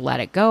with, like,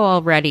 let it go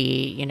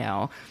already. You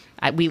know,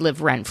 we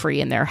live rent free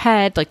in their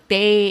head. Like,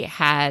 they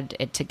had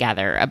it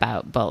together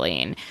about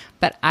bullying.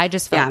 But I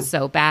just felt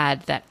so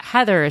bad that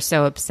Heather is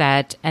so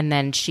upset. And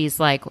then she's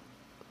like,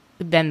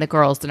 then the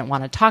girls didn't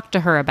want to talk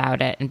to her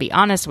about it and be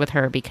honest with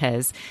her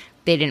because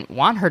they didn't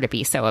want her to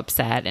be so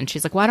upset. And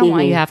she's like, well, I don't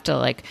want you to have to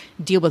like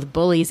deal with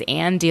bullies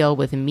and deal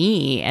with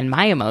me and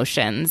my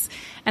emotions.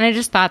 And I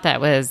just thought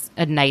that was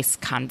a nice,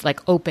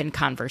 open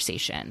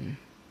conversation.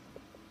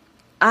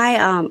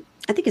 I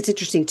think it's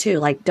interesting too.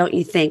 Like, don't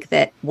you think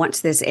that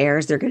once this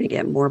airs, they're going to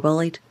get more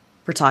bullied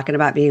for talking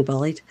about being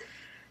bullied?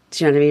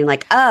 Do you know what I mean?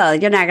 Like, oh,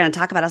 you're not going to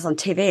talk about us on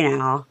TV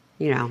now,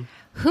 you know?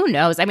 Who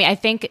knows? I mean, I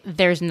think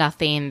there's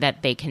nothing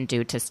that they can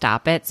do to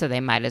stop it, so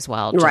they might as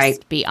well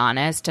just be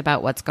honest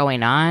about what's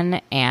going on.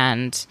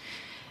 And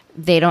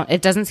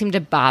it doesn't seem to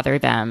bother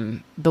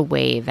them the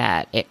way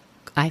that it,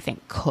 I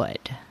think,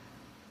 could.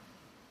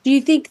 Do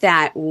you think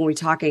that when we're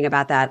talking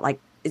about that, like,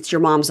 it's your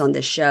mom's on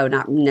this show,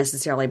 not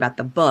necessarily about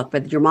the book,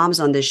 but your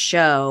mom's on this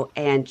show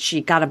and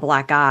she got a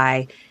black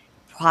eye,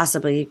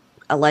 possibly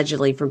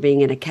allegedly from being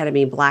in a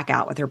ketamine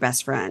blackout with her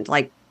best friend.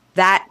 Like,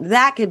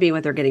 that could be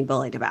what they're getting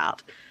bullied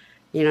about.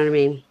 You know what I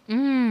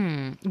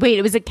mean? Wait,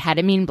 it was a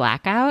ketamine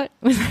blackout?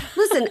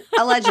 Listen,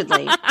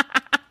 allegedly.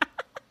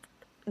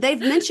 They've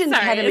mentioned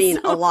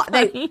ketamine a lot.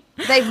 They've mentioned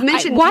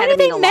ketamine a lot. Why do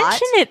they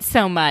mention it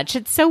so much?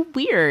 It's so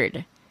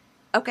weird.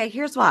 Okay,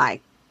 here's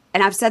why.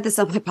 And I've said this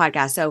on my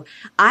podcast. So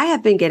I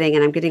have been getting,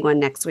 and I'm getting one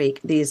next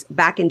week, these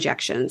back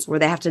injections where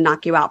they have to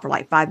knock you out for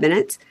like 5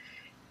 minutes.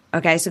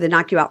 Okay, so they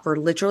knock you out for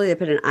literally, they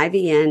put an IV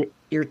in,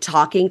 you're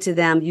talking to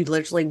them, you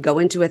literally go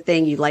into a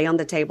thing, you lay on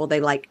the table,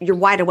 they like, you're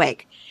wide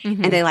awake,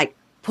 and they like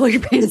pull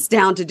your pants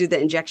down to do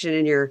the injection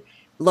in your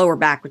lower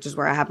back, which is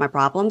where I have my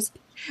problems.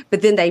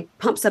 But then they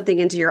pump something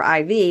into your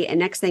IV, and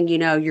next thing you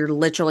know, you're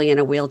literally in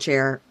a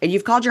wheelchair, and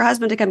you've called your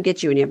husband to come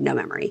get you, and you have no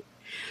memory.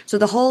 So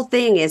the whole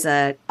thing is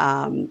and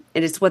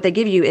it's what they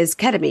give you is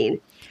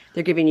ketamine.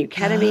 They're giving you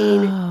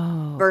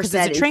ketamine, Versed,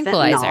 it's a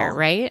tranquilizer,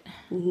 right?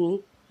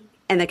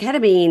 And the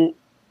ketamine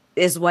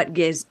is what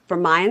gives,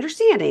 from my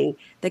understanding,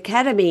 the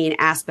ketamine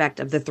aspect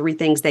of the 3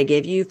 things they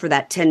give you for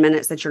that 10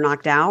 minutes that you're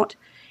knocked out.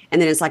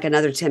 And then it's like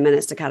another 10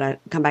 minutes to kind of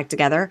come back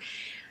together.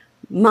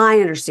 My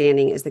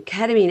understanding is the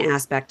ketamine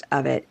aspect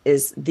of it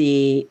is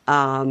the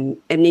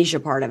amnesia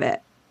part of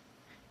it.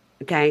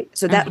 Okay.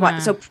 So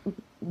so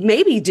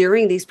maybe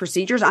during these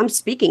procedures, I'm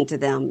speaking to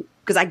them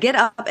because I get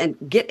up and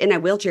get in a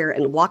wheelchair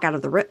and walk out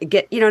of the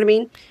you know what I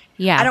mean?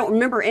 Yeah. I don't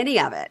remember any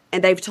of it.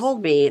 And they've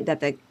told me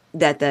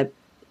that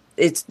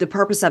it's the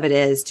purpose of it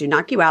is to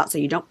knock you out so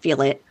you don't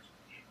feel it,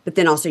 but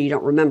then also you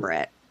don't remember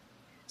it.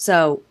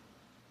 So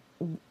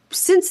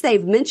since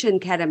they've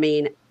mentioned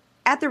ketamine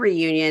at the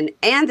reunion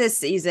and this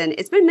season,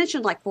 it's been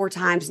mentioned like 4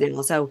 times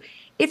now. So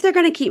if they're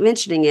going to keep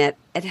mentioning it,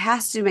 it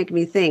has to make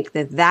me think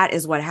that that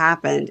is what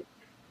happened.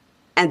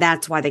 And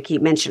that's why they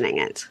keep mentioning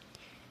it.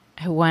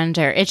 I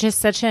wonder. It's just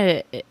such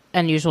an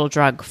unusual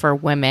drug for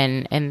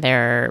women in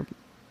their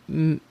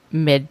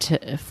mid to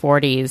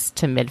 40s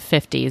to mid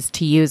 50s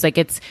to use. Like,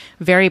 it's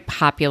very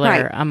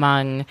popular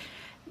among,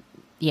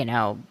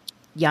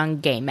 young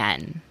gay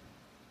men.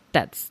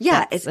 That's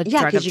a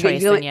drug of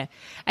choice.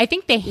 I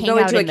think they hang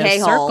out in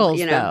those circles,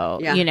 though.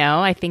 Yeah.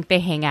 I think they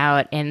hang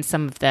out in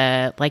some of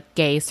the like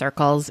gay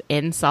circles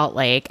in Salt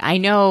Lake. I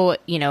know,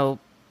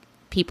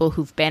 people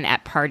who've been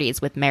at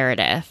parties with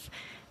Meredith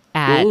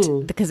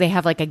because they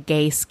have like a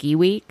gay ski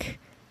week.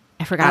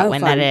 I forgot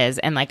when that is.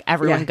 And like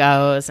everyone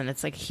goes and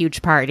it's like a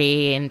huge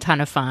party and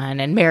ton of fun.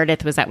 And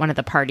Meredith was at one of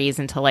the parties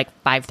until like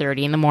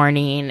 5:30 in the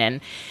morning.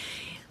 And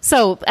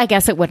so I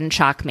guess it wouldn't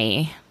shock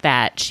me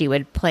that she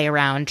would play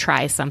around,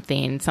 try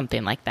something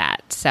like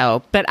that.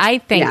 So, but I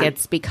think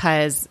it's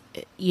because,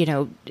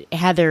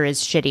 Heather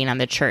is shitting on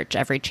the church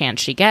every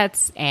chance she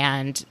gets.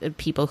 And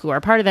people who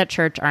are part of that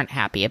church aren't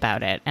happy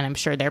about it. And I'm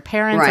sure their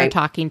parents are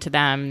talking to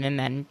them. And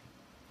then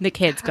the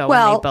kids go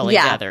and they bully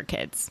the other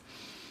kids.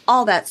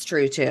 All that's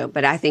true, too.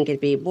 But I think it'd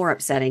be more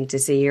upsetting to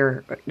see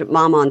your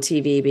mom on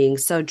TV being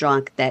so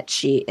drunk that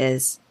she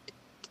is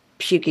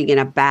puking in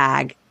a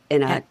bag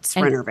in a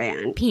Sprinter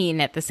van. Peeing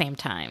at the same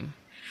time.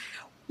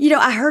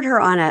 I heard her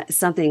on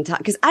something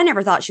because I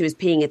never thought she was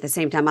peeing at the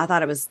same time. I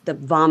thought it was the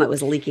vomit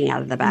was leaking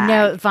out of the bag.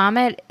 No,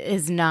 vomit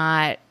is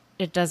not.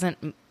 It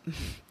doesn't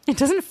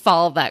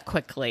fall that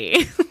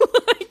quickly.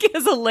 Like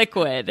as a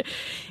liquid.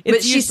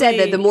 But she said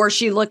that the more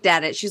she looked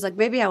at it, she's like,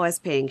 maybe I was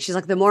peeing. She's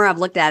like, the more I've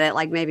looked at it,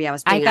 like maybe I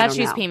was peeing. I thought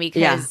she was peeing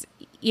because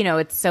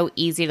it's so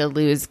easy to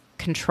lose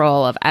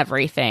control of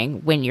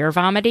everything when you're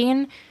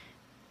vomiting.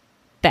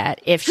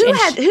 That if who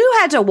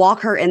had to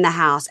walk her in the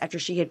house after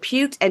she had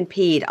puked and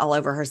peed all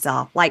over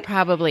herself? Like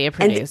probably a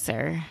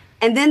producer.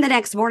 And then the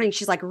next morning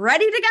she's like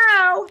ready to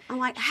go. I'm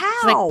like, how?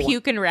 She's like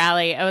puke and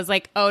rally. I was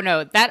like, oh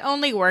no, that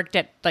only worked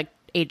at like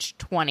age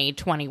 20,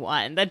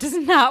 21. That does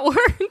not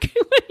work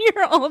when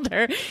you're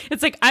older.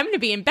 It's like, I'm going to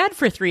be in bed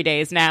for 3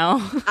 days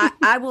now.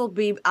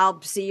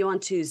 I'll see you on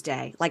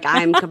Tuesday. Like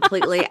I'm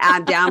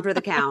down for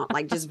the count.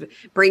 Like just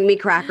bring me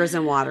crackers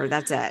and water.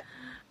 That's it.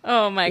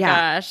 Oh my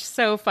gosh.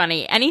 So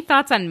funny. Any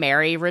thoughts on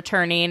Mary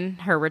returning,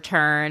 her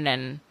return?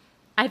 And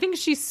I think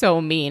she's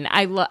so mean.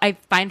 I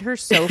find her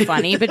so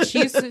funny, but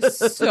she's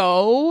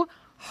so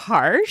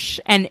harsh.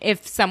 And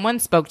if someone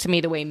spoke to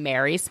me the way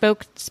Mary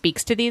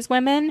speaks to these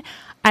women,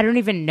 I don't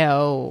even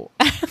know.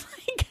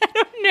 Like, I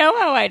don't know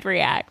how I'd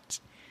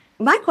react.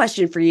 My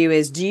question for you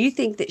is, do you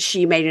think that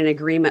she made an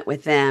agreement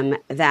with them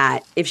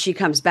that if she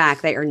comes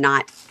back, they are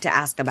not to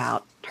ask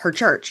about her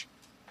church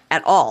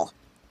at all?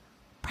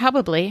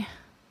 Probably.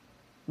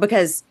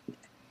 Because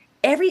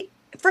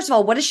first of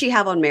all, what does she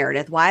have on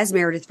Meredith? Why is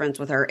Meredith friends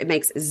with her? It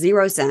makes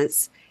zero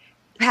sense.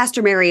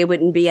 Pastor Mary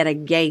wouldn't be at a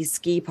gay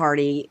ski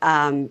party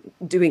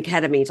doing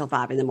ketamine till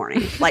 5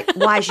 a.m. Like,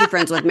 why is she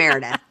friends with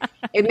Meredith?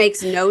 It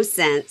makes no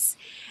sense.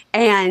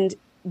 And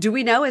do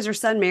we know, is her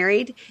son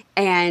married?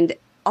 And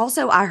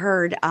also, I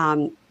heard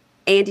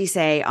Andy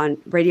say on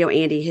Radio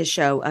Andy, his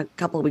show a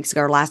couple of weeks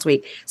ago or last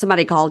week,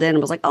 somebody called in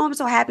and was like, oh, I'm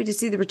so happy to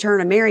see the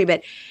return of Mary.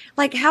 But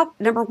like, how,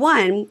 number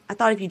one, I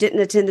thought if you didn't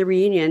attend the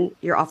reunion,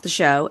 you're off the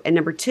show. And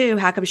number two,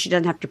 how come she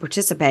doesn't have to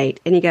participate?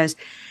 And he goes,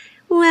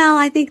 well,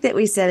 I think that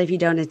we said if you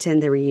don't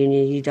attend the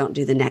reunion, you don't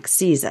do the next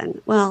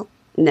season. Well,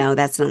 no,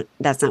 that's not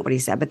what he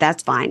said, but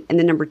that's fine. And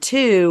then number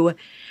two,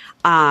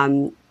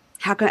 how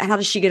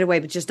does she get away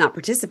with just not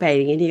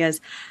participating? And he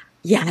goes,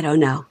 yeah, I don't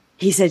know.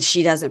 He said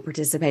she doesn't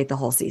participate the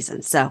whole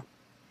season. So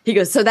he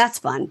goes, so that's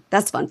fun.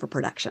 That's fun for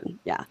production.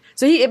 Yeah.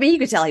 So you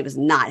could tell he was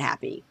not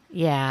happy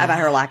about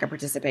her lack of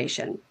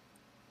participation.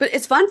 But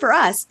it's fun for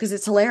us because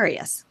it's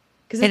hilarious.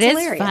 It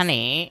is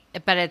funny,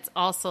 but it's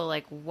also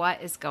like,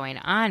 what is going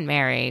on,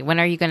 Mary? When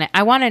are you going to?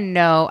 I want to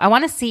know. I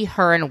want to see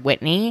her and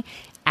Whitney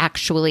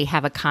actually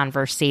have a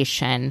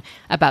conversation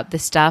about the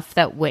stuff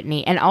that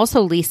Whitney and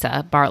also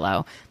Lisa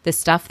Barlow, the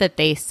stuff that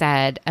they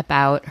said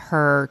about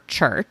her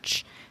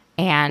church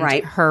and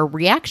her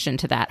reaction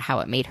to that, how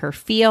it made her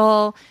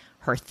feel,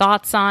 her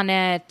thoughts on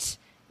it,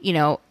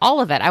 all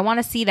of it. I want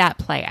to see that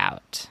play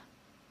out.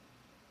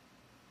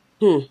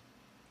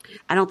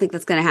 I don't think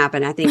that's going to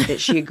happen. I think that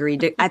she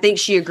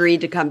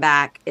agreed to come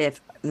back if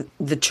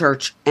the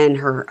church and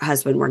her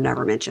husband were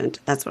never mentioned.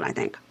 That's what I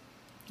think.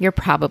 You're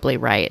probably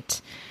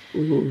right.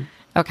 Mm-hmm.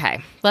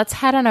 Okay, let's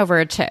head on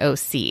over to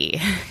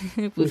OC.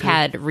 We've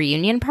had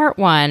reunion part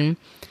 1,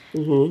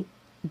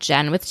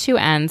 Jen with 2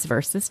 N's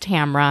versus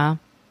Tamra,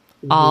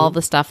 all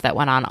the stuff that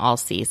went on all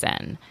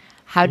season.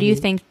 How do you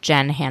think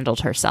Jen handled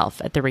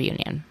herself at the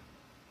reunion?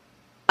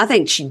 I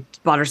think she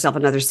bought herself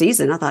another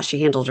season. I thought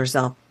she handled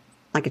herself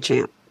like a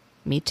champ.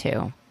 Me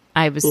too.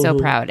 I was so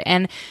proud.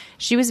 And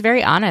she was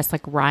very honest.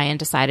 Like, Ryan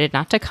decided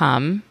not to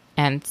come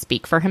and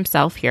speak for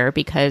himself here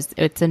because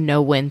it's a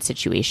no-win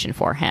situation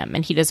for him.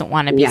 And he doesn't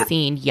want to be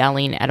seen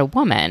yelling at a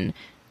woman,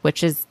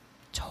 which is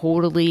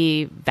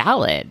totally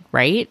valid,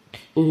 right?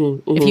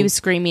 If he was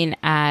screaming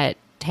at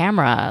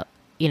Tamra,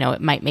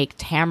 it might make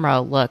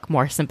Tamra look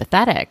more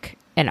sympathetic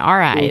in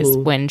our eyes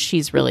when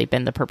she's really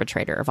been the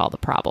perpetrator of all the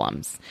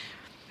problems.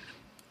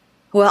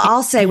 Well,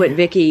 I'll say what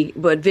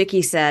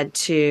Vicky said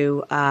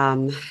to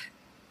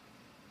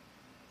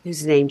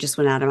whose name just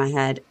went out of my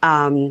head.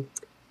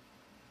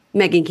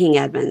 Megan King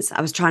Edmonds.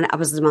 I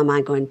was in my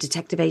mind going,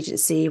 Detective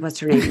Agency, what's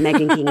her name?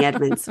 Megan King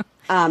Edmonds.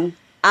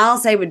 I'll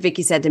say what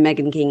Vicky said to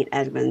Megan King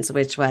Edmonds,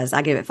 which was,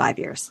 I give it 5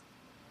 years.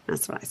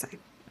 That's what I say.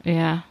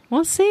 Yeah,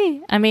 we'll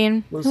see. I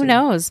mean, who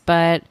knows?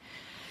 But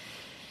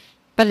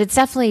it's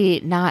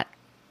definitely not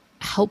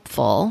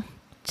helpful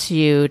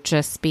to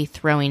just be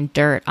throwing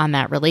dirt on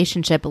that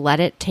relationship. Let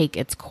it take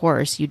its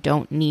course. You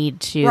don't need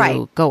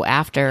to go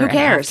after Who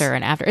cares?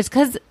 and after. It's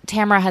because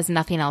Tamra has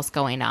nothing else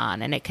going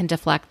on, and it can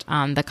deflect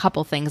on the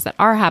couple things that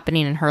are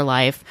happening in her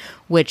life,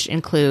 which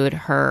include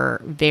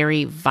her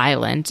very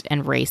violent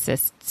and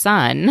racist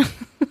son.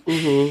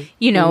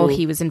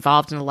 He was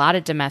involved in a lot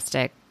of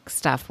domestic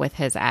stuff with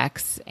his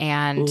ex,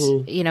 and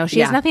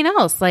she has nothing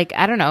else. Like,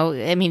 I don't know.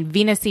 I mean,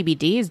 Venus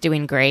CBD is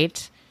doing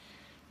great.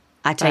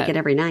 I take it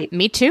every night.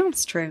 Me too.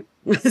 It's true.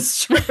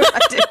 It's true. I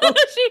do.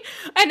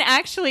 And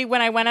actually, when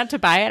I went out to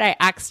buy it, I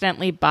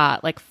accidentally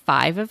bought like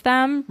 5 of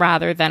them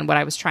rather than what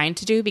I was trying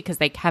to do because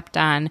they kept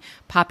on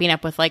popping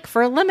up with like,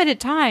 for a limited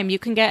time, you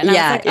can get. And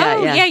I was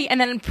like, yeah. And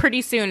then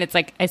pretty soon, it's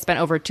like I spent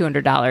over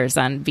 $200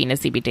 on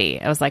Venus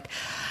CBD. I was like,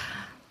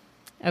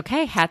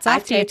 okay, hats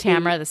off to you,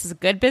 Tamra. This is a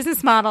good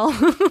business model.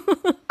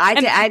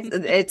 I've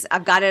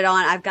got it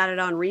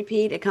on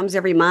repeat. It comes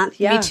every month.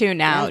 Yeah, me too.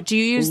 Now, do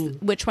you use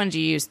which one do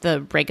you use?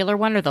 The regular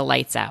one or the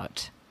lights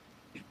out?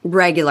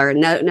 Regular,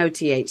 no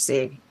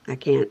THC. I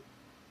can't.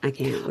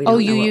 You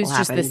use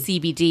just the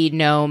CBD,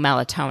 no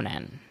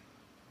melatonin.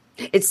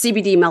 It's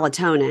CBD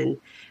melatonin,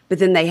 but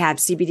then they have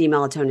CBD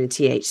melatonin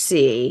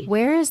THC.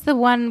 Where is the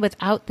one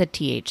without the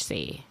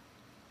THC?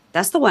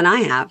 That's the one I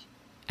have.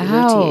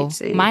 Oh,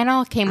 mine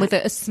all came with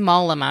a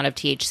small amount of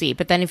THC.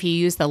 But then if you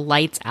use the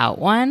lights out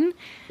one,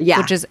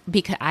 which is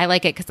because I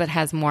like it because it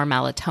has more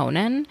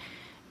melatonin,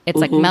 It's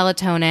like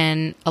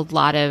melatonin, a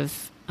lot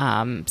of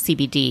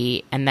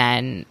CBD, and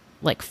then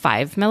like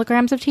 5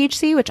 milligrams of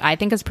THC, which I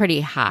think is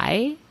pretty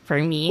high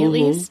for me at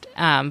least.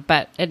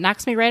 But it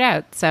knocks me right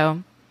out.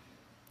 So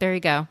there you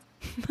go.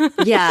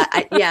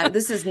 Yeah.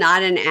 This is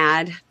not an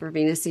ad for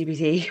Venus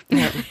CBD.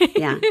 But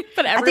yeah.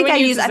 But everyone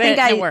uses it.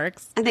 It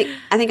works. I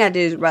think I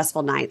do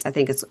Restful Nights. I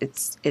think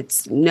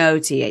it's no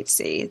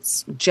THC.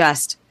 It's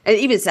just, it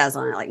even says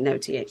on it like no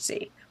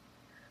THC.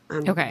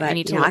 Okay, but, I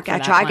need to look for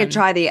that I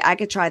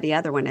could try the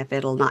other one if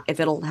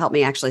it'll help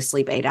me actually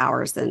sleep 8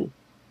 hours. Then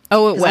it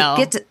will.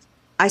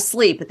 I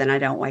sleep, but then I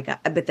don't wake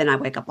up. But then I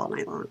wake up all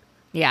night long.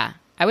 Yeah,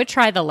 I would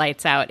try the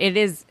lights out. It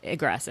is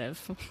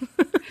aggressive.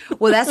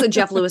 Well, that's what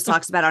Jeff Lewis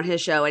talks about on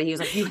his show, and he was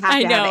like, "You have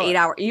to have 8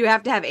 hours. You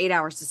have to have 8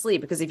 hours to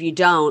sleep because if you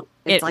don't,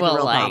 it's like a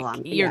real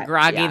problem. You're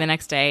groggy the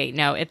next day.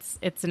 No, it's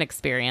an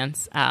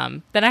experience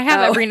that I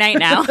have every night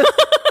now."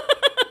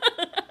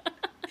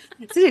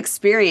 It's an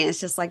experience,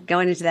 just like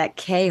going into that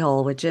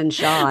K-hole with Jen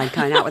Shaw and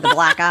coming out with a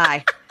black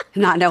eye,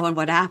 not knowing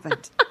what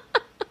happened.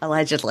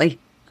 Allegedly.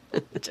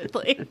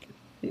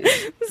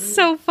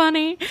 So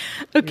funny.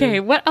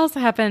 Okay, what else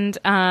happened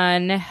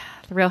on The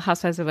Real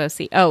Housewives of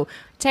OC? Oh,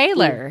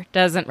 Taylor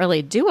doesn't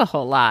really do a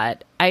whole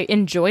lot. I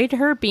enjoyed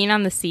her being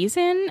on the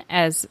season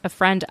as a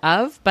friend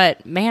of,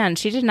 but man,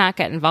 she did not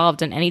get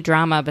involved in any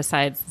drama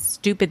besides the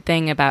stupid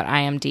thing about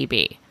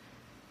IMDb.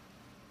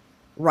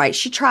 Right.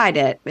 She tried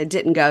it. It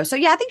didn't go. So,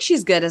 yeah, I think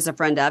she's good as a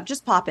friend of.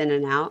 Just pop in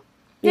and out.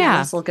 Yeah.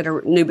 Let's look at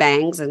her new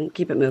bangs and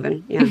keep it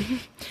moving. Yeah.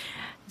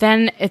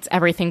 Then it's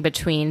everything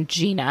between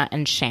Gina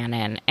and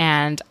Shannon.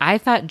 And I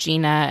thought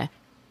Gina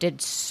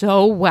did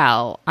so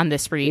well on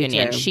this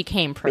reunion. She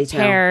came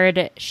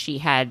prepared. She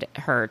had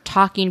her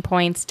talking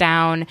points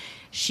down.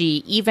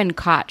 She even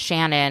caught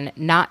Shannon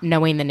not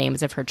knowing the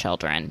names of her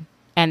children.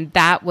 And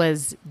that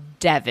was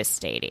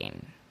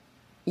devastating.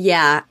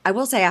 Yeah, I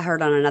will say I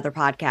heard on another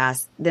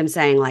podcast them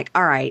saying like,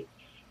 all right,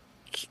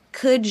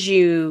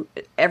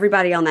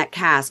 everybody on that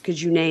cast,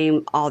 could you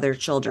name all their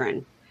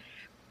children?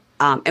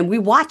 And we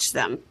watch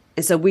them.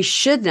 And so we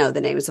should know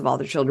the names of all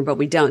their children, but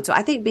we don't. So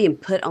I think being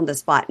put on the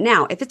spot.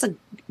 Now, if it's a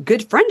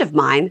good friend of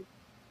mine,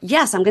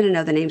 yes, I'm going to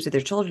know the names of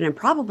their children and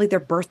probably their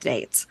birth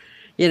dates,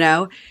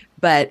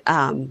 But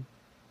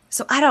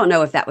so I don't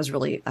know if that was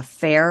really a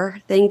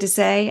fair thing to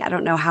say. I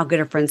don't know how good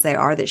of friends they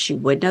are that she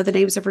would know the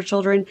names of her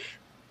children.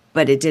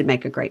 But it did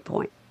make a great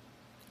point.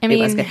 I mean,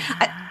 it was good.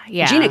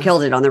 Gina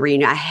killed it on the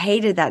reunion. I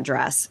hated that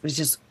dress. It was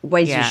just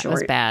way too short. It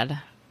was bad. It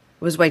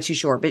was way too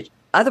short. But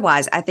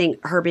otherwise, I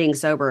think her being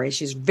sober is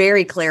she's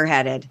very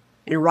clear-headed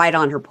and right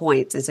on her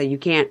points. And so you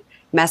can't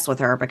mess with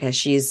her because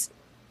she's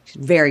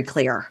very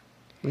clear.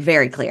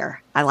 Very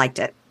clear. I liked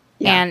it.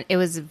 Yeah. And it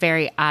was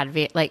very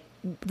obvious. Like,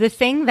 the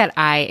thing that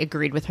I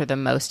agreed with her the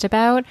most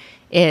about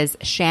is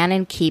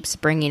Shannon keeps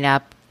bringing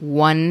up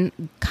one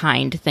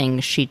kind thing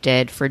she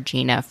did for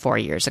Gina 4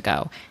 years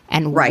ago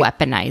and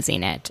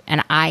weaponizing it.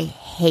 And I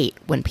hate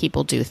when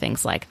people do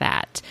things like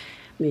that.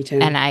 Me too.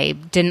 And I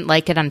didn't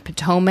like it on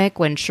Potomac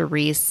when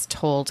Charisse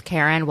told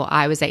Karen, well,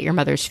 I was at your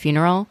mother's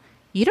funeral.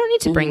 You don't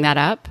need to bring that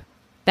up.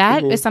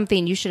 That is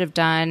something you should have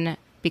done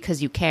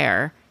because you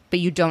care, but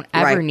you don't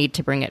ever need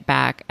to bring it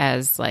back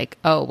as like,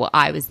 oh, well,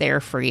 I was there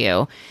for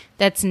you.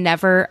 That's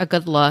never a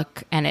good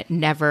look, and it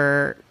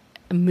never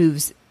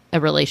moves a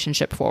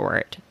relationship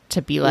forward.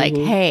 To be like,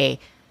 hey,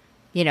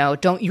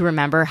 don't you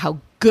remember how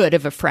good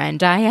of a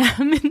friend I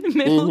am in the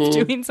middle of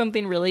doing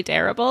something really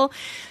terrible?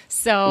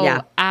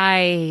 So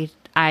I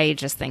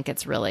just think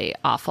it's really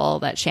awful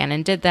that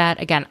Shannon did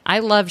that. Again, I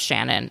love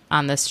Shannon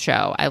on this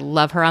show. I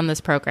love her on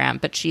this program,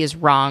 but she is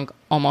wrong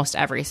almost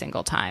every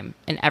single time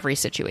in every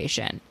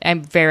situation. I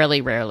very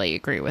rarely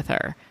agree with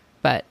her,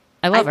 but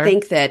I love her.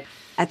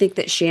 I think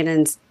that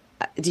Shannon's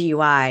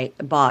DUI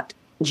bought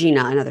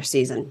Gina another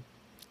season.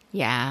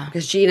 Yeah.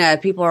 Because Gina,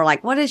 people are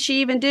like, what does she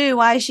even do?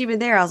 Why is she even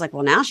there? I was like,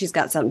 well, now she's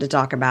got something to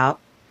talk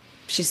about.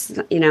 She's,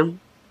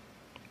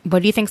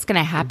 What do you think's going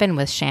to happen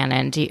with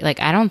Shannon?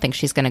 I don't think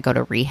she's going to go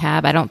to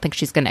rehab. I don't think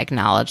she's going to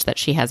acknowledge that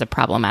she has a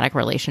problematic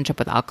relationship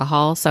with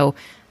alcohol. So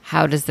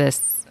how does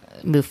this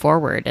move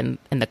forward in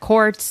the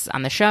courts,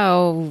 on the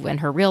show, in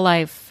her real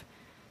life?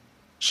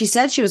 She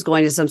said she was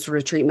going to some sort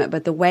of treatment,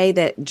 but the way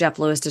that Jeff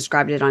Lewis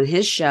described it on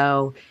his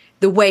show,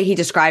 the way he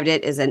described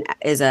it is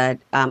a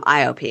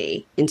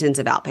IOP,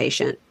 intensive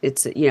outpatient.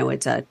 It's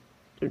a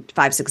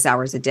 5-6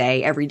 hours a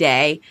day, every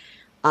day,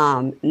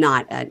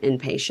 not an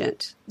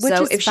inpatient. Which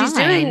so is if fine she's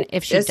doing,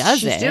 if she does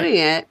she's doing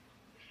it,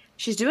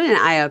 she's doing an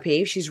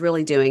IOP. She's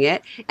really doing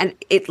it, and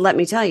let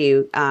me tell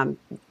you,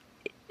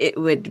 it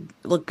would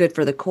look good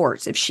for the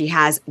courts if she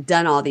has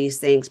done all these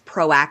things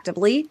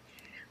proactively.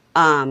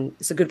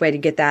 It's a good way to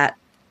get that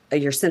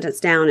your sentence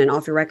down and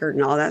off your record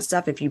and all that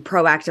stuff. If you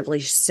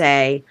proactively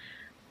say,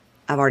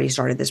 I've already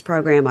started this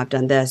program, I've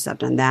done this, I've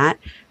done that.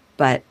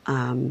 But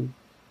I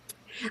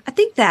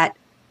think that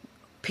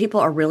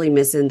people are really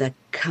missing the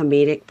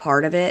comedic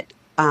part of it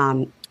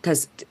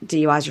because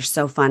DUIs are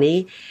so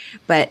funny.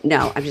 But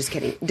no, I'm just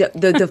kidding.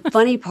 The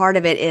funny part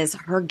of it is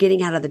her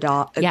getting out of the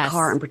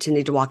car and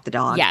pretending to walk the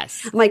dog.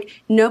 Yes. I'm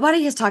like,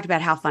 nobody has talked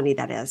about how funny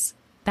that is.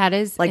 That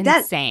is like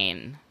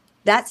insane.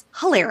 That's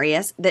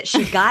hilarious that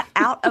she got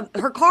out of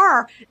her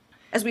car,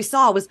 as we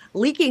saw, was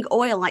leaking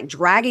oil, like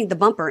dragging the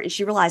bumper. And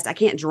she realized I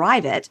can't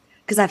drive it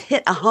because I've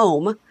hit a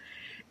home.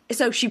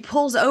 So she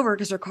pulls over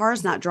because her car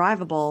is not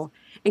drivable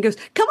and goes,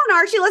 "Come on,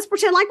 Archie, let's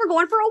pretend like we're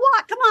going for a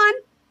walk. Come on."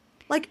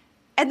 Like,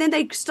 and then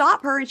they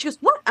stop her and she goes,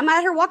 "What? I'm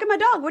out here walking my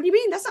dog. What do you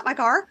mean? That's not my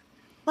car."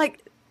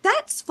 Like,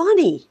 that's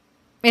funny.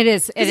 It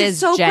is. It is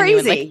so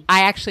genuine. crazy. Like,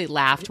 I actually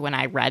laughed when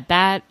I read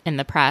that in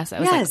the press.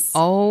 I was like,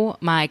 oh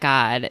my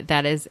God,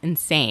 that is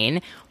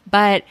insane.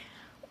 But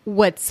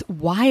what's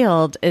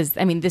wild is,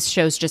 I mean, this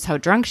shows just how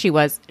drunk she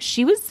was.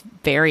 She was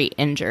very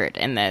injured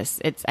in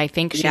this. I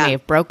think she may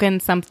have broken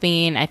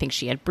something. I think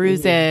she had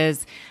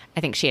bruises.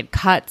 I think she had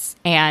cuts.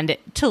 And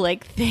to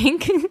like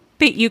think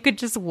that you could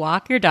just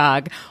walk your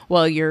dog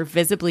while you're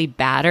visibly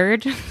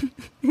battered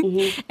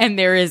and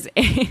there is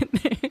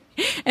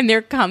and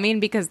they're coming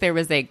because there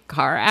was a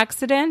car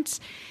accident,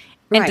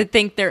 and to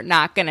think they're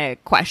not going to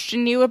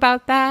question you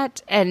about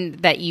that and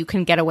that you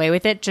can get away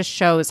with it just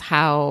shows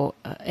how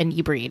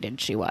inebriated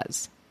she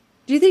was.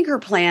 Do you think her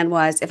plan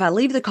was, if I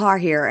leave the car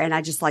here and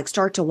I just like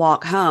start to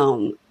walk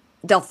home,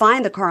 they'll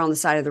find the car on the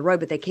side of the road,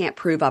 but they can't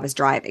prove I was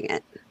driving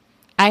it?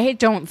 I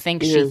don't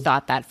think she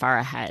thought that far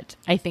ahead.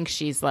 I think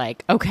she's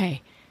like,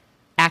 okay,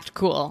 act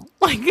cool.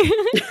 Like,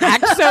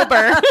 act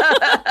sober.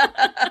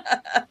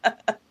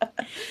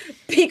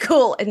 Be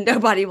cool, and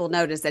nobody will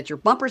notice that your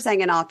bumper's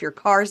hanging off, your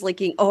car's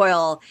leaking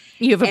oil.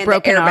 You have a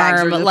broken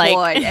arm.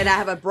 Like, and I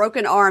have a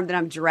broken arm that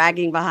I'm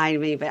dragging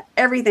behind me, but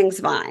everything's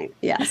fine.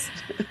 Yes.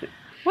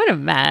 What a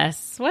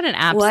mess. What an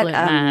absolute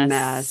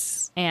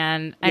mess.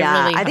 And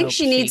I think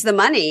she needs the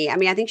money. I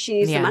mean, I think she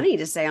needs the money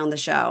to stay on the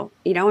show.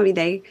 You know, I mean,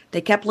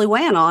 they kept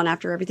Luann on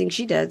after everything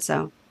she did.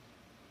 So,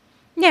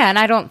 yeah, and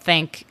I don't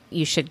think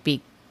you should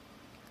be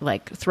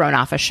like thrown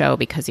off a show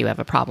because you have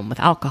a problem with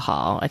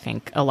alcohol. I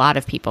think a lot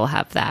of people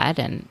have that,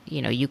 and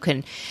you know,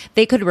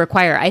 they could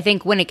require. I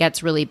think when it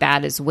gets really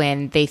bad is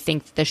when they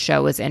think the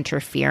show is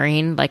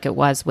interfering, like it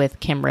was with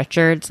Kim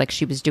Richards. Like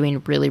she was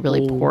doing really,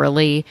 really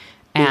poorly.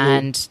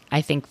 And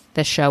I think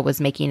the show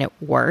was making it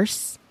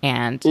worse,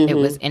 and it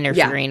was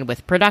interfering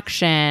with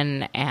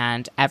production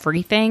and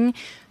everything.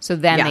 So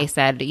then they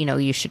said, you know,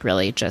 you should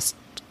really just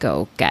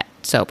go get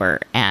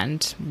sober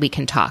and we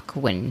can talk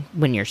when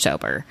you're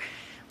sober.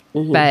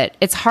 But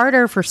it's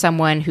harder for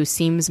someone who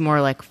seems more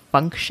like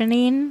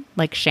functioning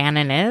like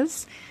Shannon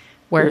is,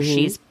 where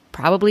she's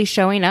probably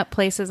showing up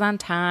places on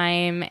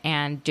time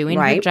and doing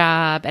her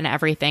job and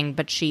everything.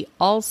 But she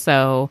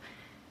also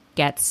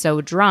gets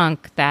so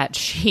drunk that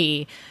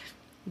she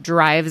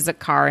drives a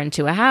car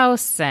into a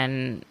house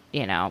and,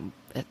 you know,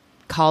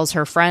 calls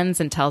her friends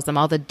and tells them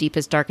all the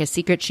deepest, darkest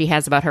secrets she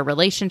has about her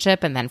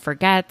relationship and then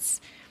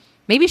forgets.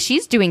 Maybe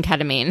she's doing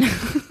ketamine.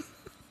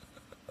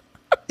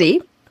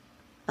 See?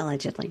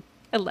 Allegedly.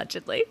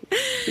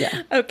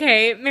 Yeah.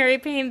 Okay, Mary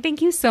Payne,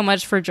 thank you so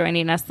much for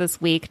joining us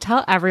this week.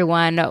 Tell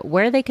everyone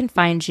where they can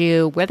find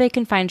you, where they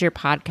can find your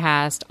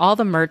podcast, all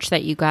the merch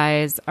that you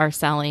guys are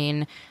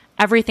selling,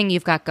 everything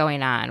you've got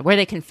going on, where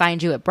they can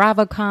find you at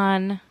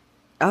BravoCon.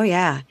 Oh,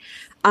 yeah.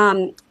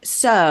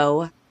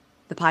 So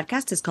the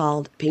podcast is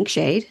called Pink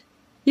Shade.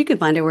 You can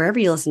find it wherever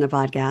you listen to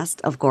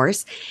podcasts, of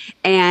course.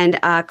 And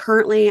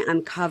currently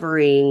I'm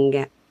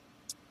covering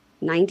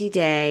 90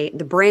 Day.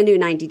 The brand new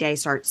 90 Day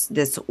starts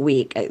this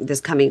week, this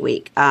coming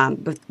week.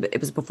 It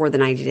was before the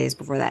 90 days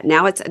before that.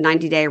 Now it's a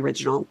 90 Day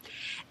original.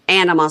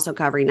 And I'm also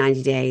covering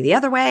 90 Day the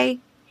other way.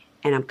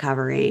 And I'm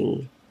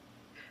covering,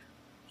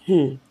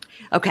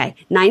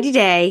 90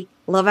 Day,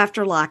 Love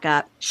After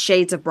Lockup,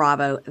 Shades of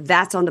Bravo.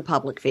 That's on the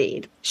public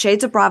feed.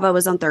 Shades of Bravo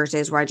is on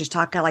Thursdays, where I just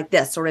talk like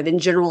this, sort of in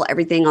general,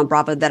 everything on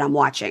Bravo that I'm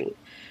watching.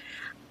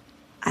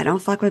 I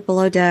don't fuck with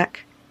Below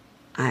Deck.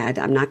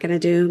 I'm not going to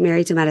do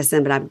Married to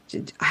Medicine, but I'm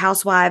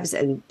Housewives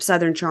and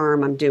Southern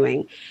Charm I'm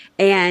doing.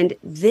 And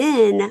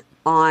then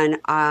on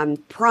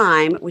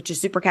Prime, which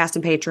is Supercast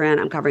and Patreon,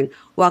 I'm covering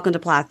Welcome to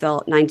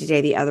Plathville, 90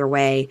 Day the Other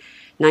Way,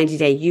 90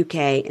 Day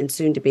UK, and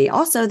soon to be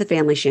also The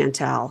Family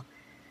Chantel.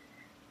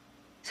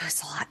 So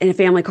it's a lot. And if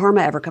Family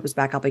Karma ever comes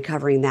back, I'll be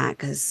covering that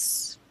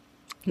because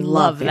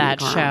love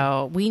that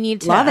show. We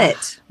need to love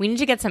it. We need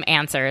to get some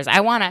answers.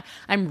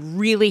 I'm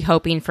really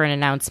hoping for an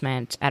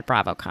announcement at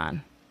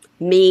BravoCon.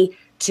 Me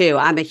too.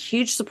 I'm a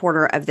huge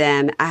supporter of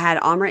them. I had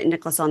Amrit and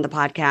Nicholas on the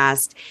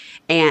podcast,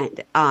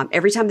 and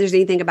every time there's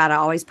anything about it, I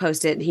always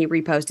post it, and he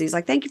reposted. He's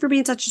like, "Thank you for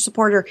being such a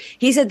supporter."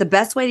 He said the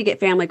best way to get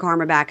Family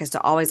Karma back is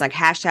to always like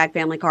hashtag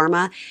Family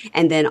Karma,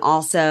 and then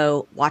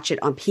also watch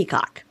it on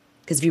Peacock.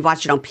 Because if you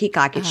watch it on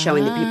Peacock, it's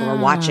showing that people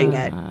are watching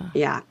it.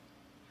 Yeah.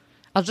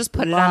 I'll just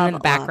put it on in the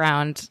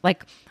background.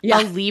 Like,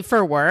 I'll leave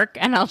for work,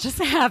 and I'll just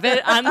have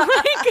it on like...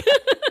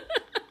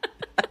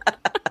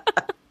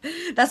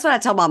 That's what I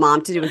tell my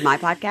mom to do with my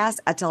podcast.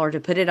 I tell her to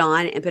put it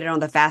on and put it on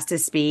the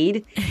fastest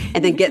speed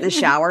and then get in the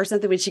shower or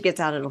something. When she gets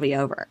out, it'll be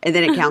over. And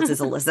then it counts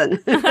as a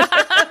listen.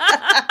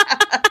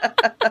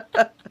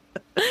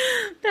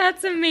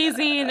 That's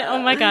amazing. Oh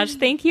my gosh.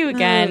 Thank you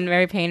again,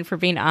 Mary Payne, for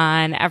being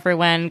on.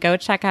 Everyone, go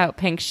check out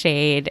Pink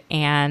Shade,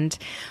 and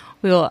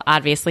We will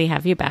obviously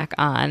have you back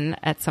on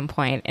at some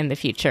point in the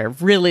future.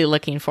 Really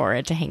looking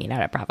forward to hanging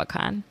out at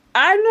BravoCon.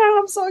 I know.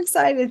 I'm so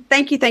excited.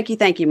 Thank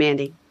you,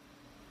 Mandy.